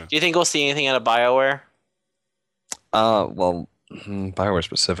you think we'll see anything out of BioWare? Well, BioWare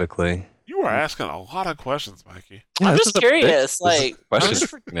specifically. You are asking a lot of questions, Mikey. I'm just curious. Like,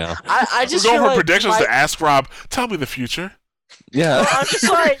 now. I just we're going for predictions to ask Rob. Tell me the future. Yeah. Well, I'm just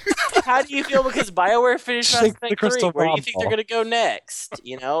like, how do you feel because BioWare finished Mass Effect 3? Where do you think they're gonna go next?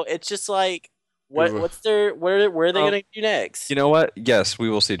 It's just like, where are they gonna do next? You know what? Yes, we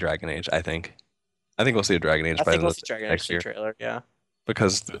will see Dragon Age. I think we'll see a Dragon Age by next year. Trailer, yeah.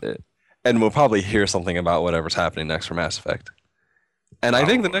 Because, and we'll probably hear something about whatever's happening next for Mass Effect. And I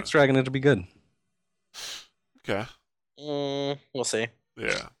think the next Dragon Age will be good. Okay. We'll see.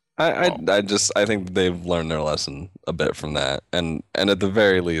 Yeah. I think they've learned their lesson a bit from that, and at the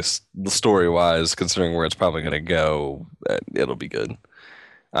very least, the story-wise, considering where it's probably going to go, it'll be good.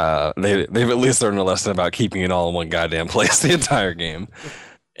 They've at least learned a lesson about keeping it all in one goddamn place the entire game.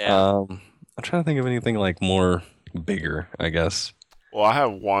 Yeah. I'm trying to think of anything like more bigger, I guess. Well, I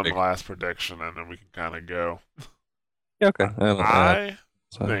have one last prediction, and then we can kind of go. Yeah, okay. I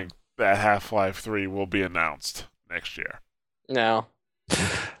think that Half-Life 3 will be announced next year. No.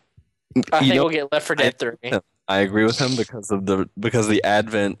 I think we'll get Left 4 Dead 3. I agree with him because of the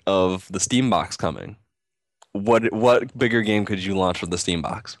advent of the Steam box coming. What bigger game could you launch with the Steam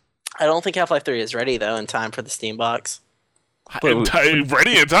box? I don't think Half-Life 3 is ready though in time for the Steam box. Ready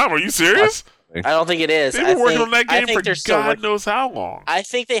in time? Are you serious? I don't think it is. They've been working on that game for God knows how long. I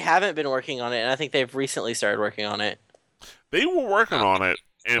think they haven't been working on it, and I think they've recently started working on it. They were working on it,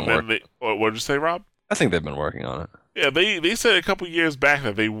 and then what did you say, Rob? I think they've been working on it. Yeah, they said a couple years back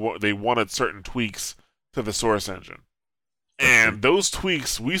that they wanted certain tweaks to the Source engine, and those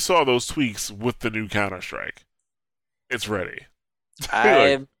tweaks, we saw those tweaks with the new Counter-Strike. It's ready.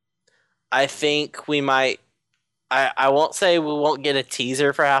 I think we might. I won't say we won't get a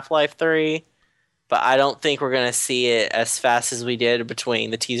teaser for Half-Life 3, but I don't think we're gonna see it as fast as we did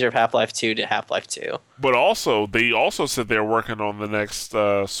between the teaser of Half-Life 2 to Half-Life 2. But they also said they're working on the next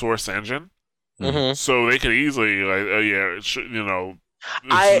Source engine. Mm-hmm. So they could easily, this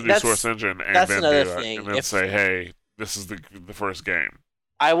is the Source engine, and then another thing. And then say, hey, this is the first game.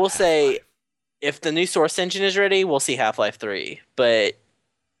 I will say, if the new Source engine is ready, we'll see Half-Life 3. But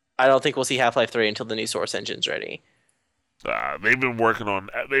I don't think we'll see Half-Life 3 until the new Source engine's ready. They've been working on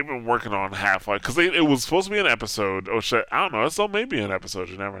Half-Life because it was supposed to be an episode. Oh shit, I don't know. It's still maybe an episode.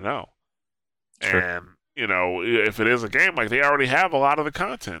 You never know. Sure. And if it is a game, like they already have a lot of the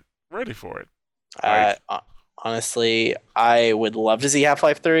content ready for it. Honestly, I would love to see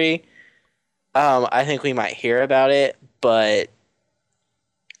Half-Life 3. I think we might hear about it, but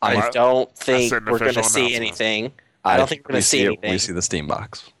I don't think we're going to see anything. I don't think we're going to see anything. We see the Steam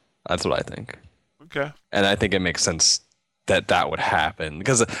box. That's what I think. Okay. And I think it makes sense that would happen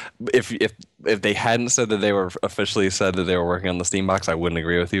because if they hadn't said that they were officially said that they were working on the Steam box, I wouldn't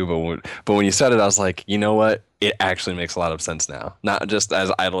agree with you. But when you said it, I was like, you know what? It actually makes a lot of sense now. Not just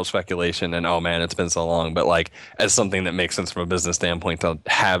as idle speculation and oh man, it's been so long, but like as something that makes sense from a business standpoint to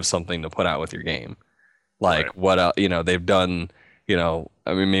have something to put out with your game. Like right. What else? They've done. I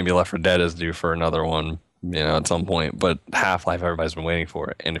mean, maybe Left 4 Dead is due for another one. At some point, but Half-Life, everybody's been waiting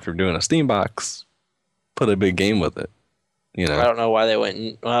for it. And if you're doing a Steam box, put a big game with it. I don't know why they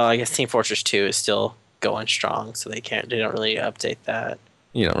went. Well, I guess Team Fortress 2 is still going strong, so they don't really update that.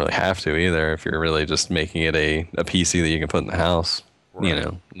 You don't really have to either if you're really just making it a PC that you can put in the house, Right.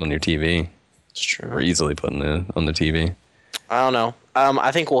 on your TV. It's true. Or easily putting it on the TV. I don't know.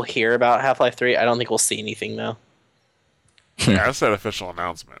 I think we'll hear about Half-Life 3. I don't think we'll see anything though. Yeah, that's that official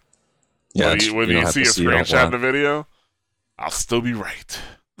announcement. Yeah, when you see a screenshot in the video, I'll still be right.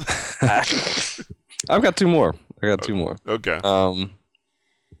 I've got two more. Okay.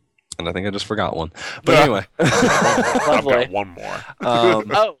 And I think I just forgot one. But anyway. I've got one more.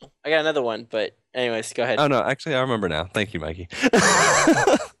 Oh, I got another one. But anyways, go ahead. Oh, no. Actually, I remember now. Thank you, Mikey.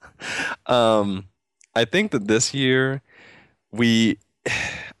 I think that this year,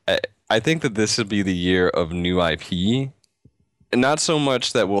 I think that this should be the year of new IP. And not so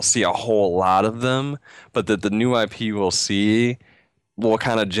much that we'll see a whole lot of them, but that the new IP we'll see will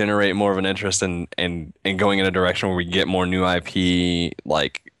kind of generate more of an interest in going in a direction where we get more new IP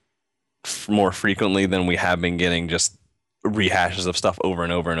like more frequently than we have been getting just rehashes of stuff over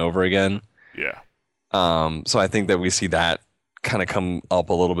and over and over again. Yeah. So I think that we see that kind of come up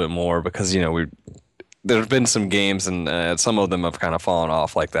a little bit more because there's been some games and some of them have kind of fallen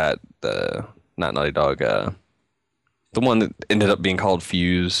off like that. Not Naughty Dog. The one that ended up being called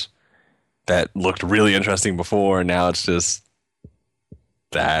Fuse that looked really interesting before, and now it's just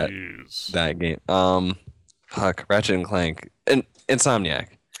that game. Ratchet and Clank and Insomniac.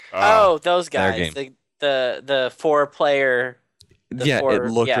 Oh, those guys. The 4-player. It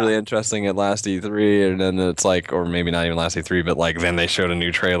looked really interesting at last E3, and then it's like, or maybe not even last E3, but like then they showed a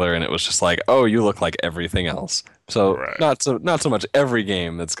new trailer, and it was just like, oh, you look like everything else. So not so much every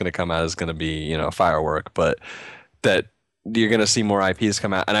game that's going to come out is going to be a firework, but that you're going to see more IPs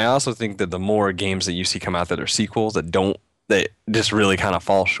come out. And I also think that the more games that you see come out that are sequels that just really kind of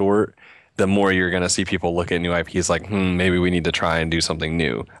fall short, the more you're going to see people look at new IPs like, maybe we need to try and do something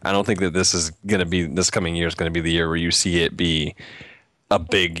new. I don't think that this coming year is going to be the year where you see it be a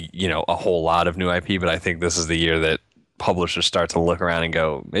big, a whole lot of new IP, but I think this is the year that publishers start to look around and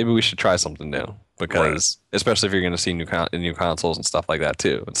go, maybe we should try something new. Because especially if you're going to see new consoles and stuff like that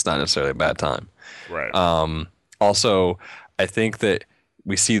too, it's not necessarily a bad time. Right. Also, I think that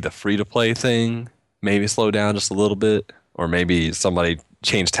we see the free-to-play thing maybe slow down just a little bit, or maybe somebody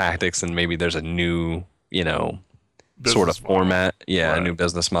change tactics and maybe there's a new, sort of format. Yeah, a new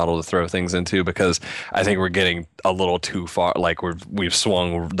business model to throw things into, because I think we're getting a little too far. Like we've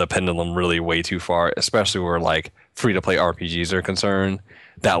swung the pendulum really way too far, especially where like free-to-play RPGs are concerned,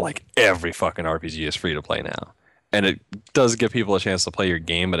 that like every fucking RPG is free-to-play now. And it does give people a chance to play your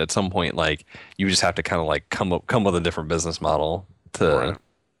game, but at some point, like you just have to kind of like come with a different business model to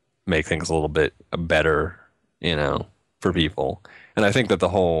make things a little bit better, for people. And I think that the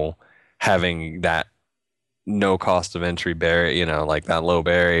whole having that no cost of entry barrier, like that low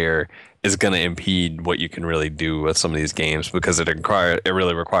barrier, is going to impede what you can really do with some of these games because it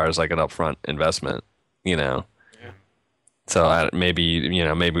really requires like an upfront investment, So maybe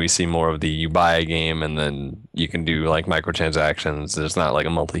we see more of the you buy a game and then you can do like microtransactions. There's not like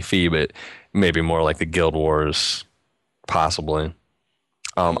a monthly fee, but maybe more like the Guild Wars, possibly.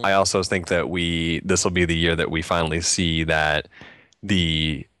 I also think that this will be the year that we finally see that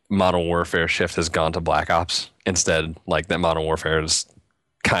the Modern Warfare shift has gone to Black Ops instead. Like that Modern Warfare is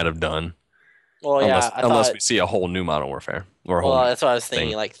kind of done. Well, unless we see a whole new Modern Warfare. That's what I was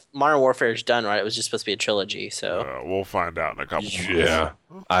thinking. Like Modern Warfare is done, right? It was just supposed to be a trilogy, so we'll find out in a couple months. Yeah,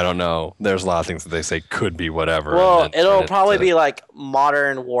 I don't know. There's a lot of things that they say could be whatever. Well, it'll probably be like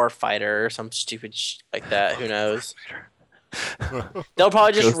Modern Warfighter or some stupid like that. Who knows? They'll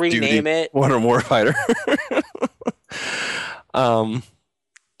probably just rename it Modern Warfighter.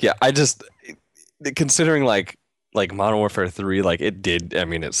 Yeah, I just considering like Modern Warfare 3, like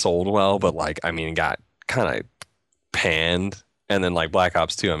it sold well, but got kind of panned. And then like Black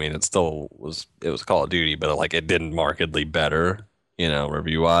Ops 2, it still was Call of Duty, but like it didn't markedly better,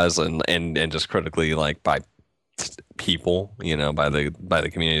 review wise and just critically like by people, by the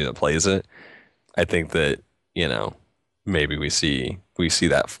community that plays it. I think that, maybe we see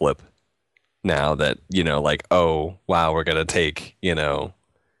that flip now that, like, oh wow, we're gonna take,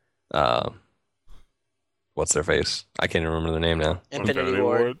 what's their face? I can't even remember their name now. Infinity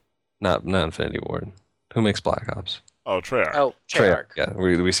Ward. Not Infinity Ward. Who makes Black Ops? Oh, Treyarch. Oh, Treyarch. Yeah,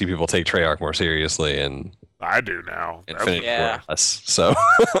 we see people take Treyarch more seriously, and I do now. Infinity Ward less. So,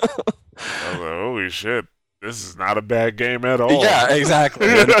 I was like, holy shit, this is not a bad game at all. Yeah, exactly.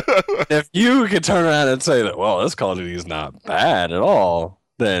 If you could turn around and say that, well, this Call of Duty is not bad at all,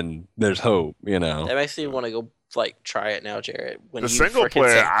 then there's hope. That makes me want to go like try it now, Jared. When the single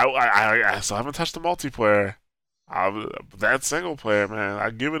player, I still haven't touched the multiplayer. That single player, man,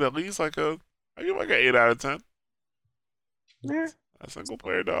 I give it at least like a I give like an 8 out of 10. Yeah. A single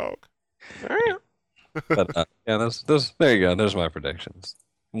player dog. All right. But yeah, those. There you go. There's my predictions.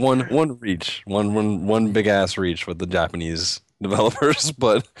 One reach, one big ass reach with the Japanese developers,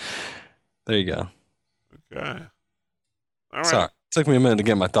 but there you go. Okay. All right. Sorry, it took me a minute to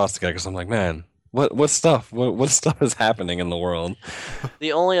get my thoughts together because I'm like, man, what stuff? What stuff is happening in the world?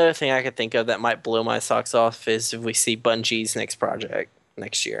 The only other thing I could think of that might blow my socks off is if we see Bungie's next project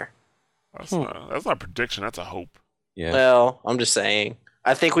next year. That's not a prediction. That's a hope. Yeah. Well, I'm just saying.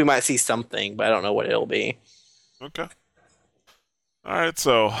 I think we might see something, but I don't know what it'll be. Okay. All right,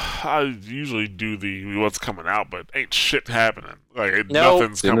 so I usually do the what's coming out, but ain't shit happening. Like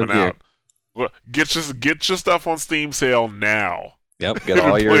nothing's coming out. Look, get your stuff on Steam sale now. Yep, get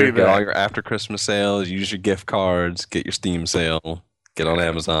all your after Christmas sales. Use your gift cards. Get your Steam sale. Get on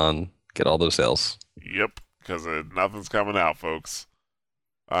Amazon. Get all those sales. Yep, because nothing's coming out, folks.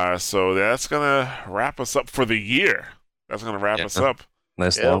 So that's gonna wrap us up for the year. That's gonna wrap us up.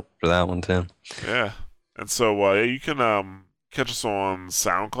 Nice long for that one too. Yeah, and so you can catch us on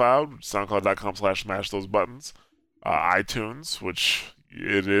SoundCloud, soundcloud.com/smashthosebuttons, iTunes, which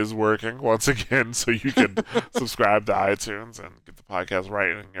it is working once again, so you can subscribe to iTunes and get the podcast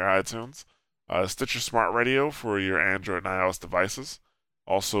right in your iTunes. Stitcher Smart Radio for your Android and iOS devices.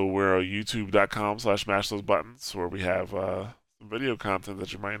 Also, we're on youtube.com/smashthosebuttons, where we have some video content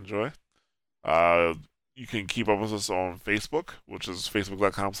that you might enjoy. You can keep up with us on Facebook, which is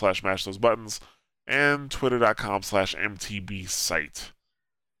facebook.com/smashthosebuttons, and twitter.com/mtbsite.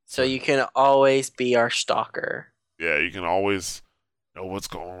 So you can always be our stalker. Yeah, you can always know what's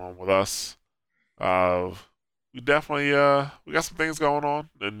going on with us. We definitely we got some things going on.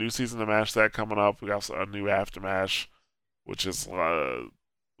 The new season of MASH that coming up. We got a new After MASH, which is it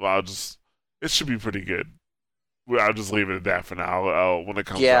should be pretty good. I'll just leave it at that for now. When it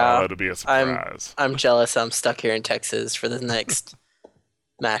comes out, it'll be a surprise. I'm jealous. I'm stuck here in Texas for the next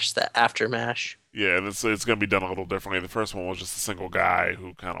MASH, that After MASH. Yeah, and it's going to be done a little differently. The first one was just a single guy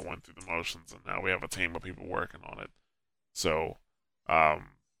who kind of went through the motions, and now we have a team of people working on it. So,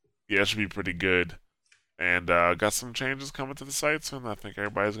 it should be pretty good. And got some changes coming to the site soon I think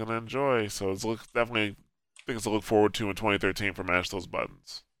everybody's going to enjoy. So it's definitely things to look forward to in 2013 for Mash Those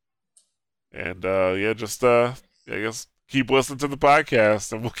Buttons. And I guess keep listening to the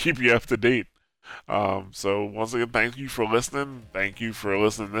podcast, and we'll keep you up to date. So once again, thank you for listening. Thank you for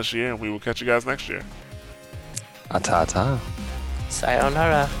listening this year, and we will catch you guys next year. Ta-ta.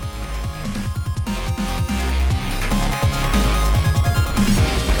 Sayonara.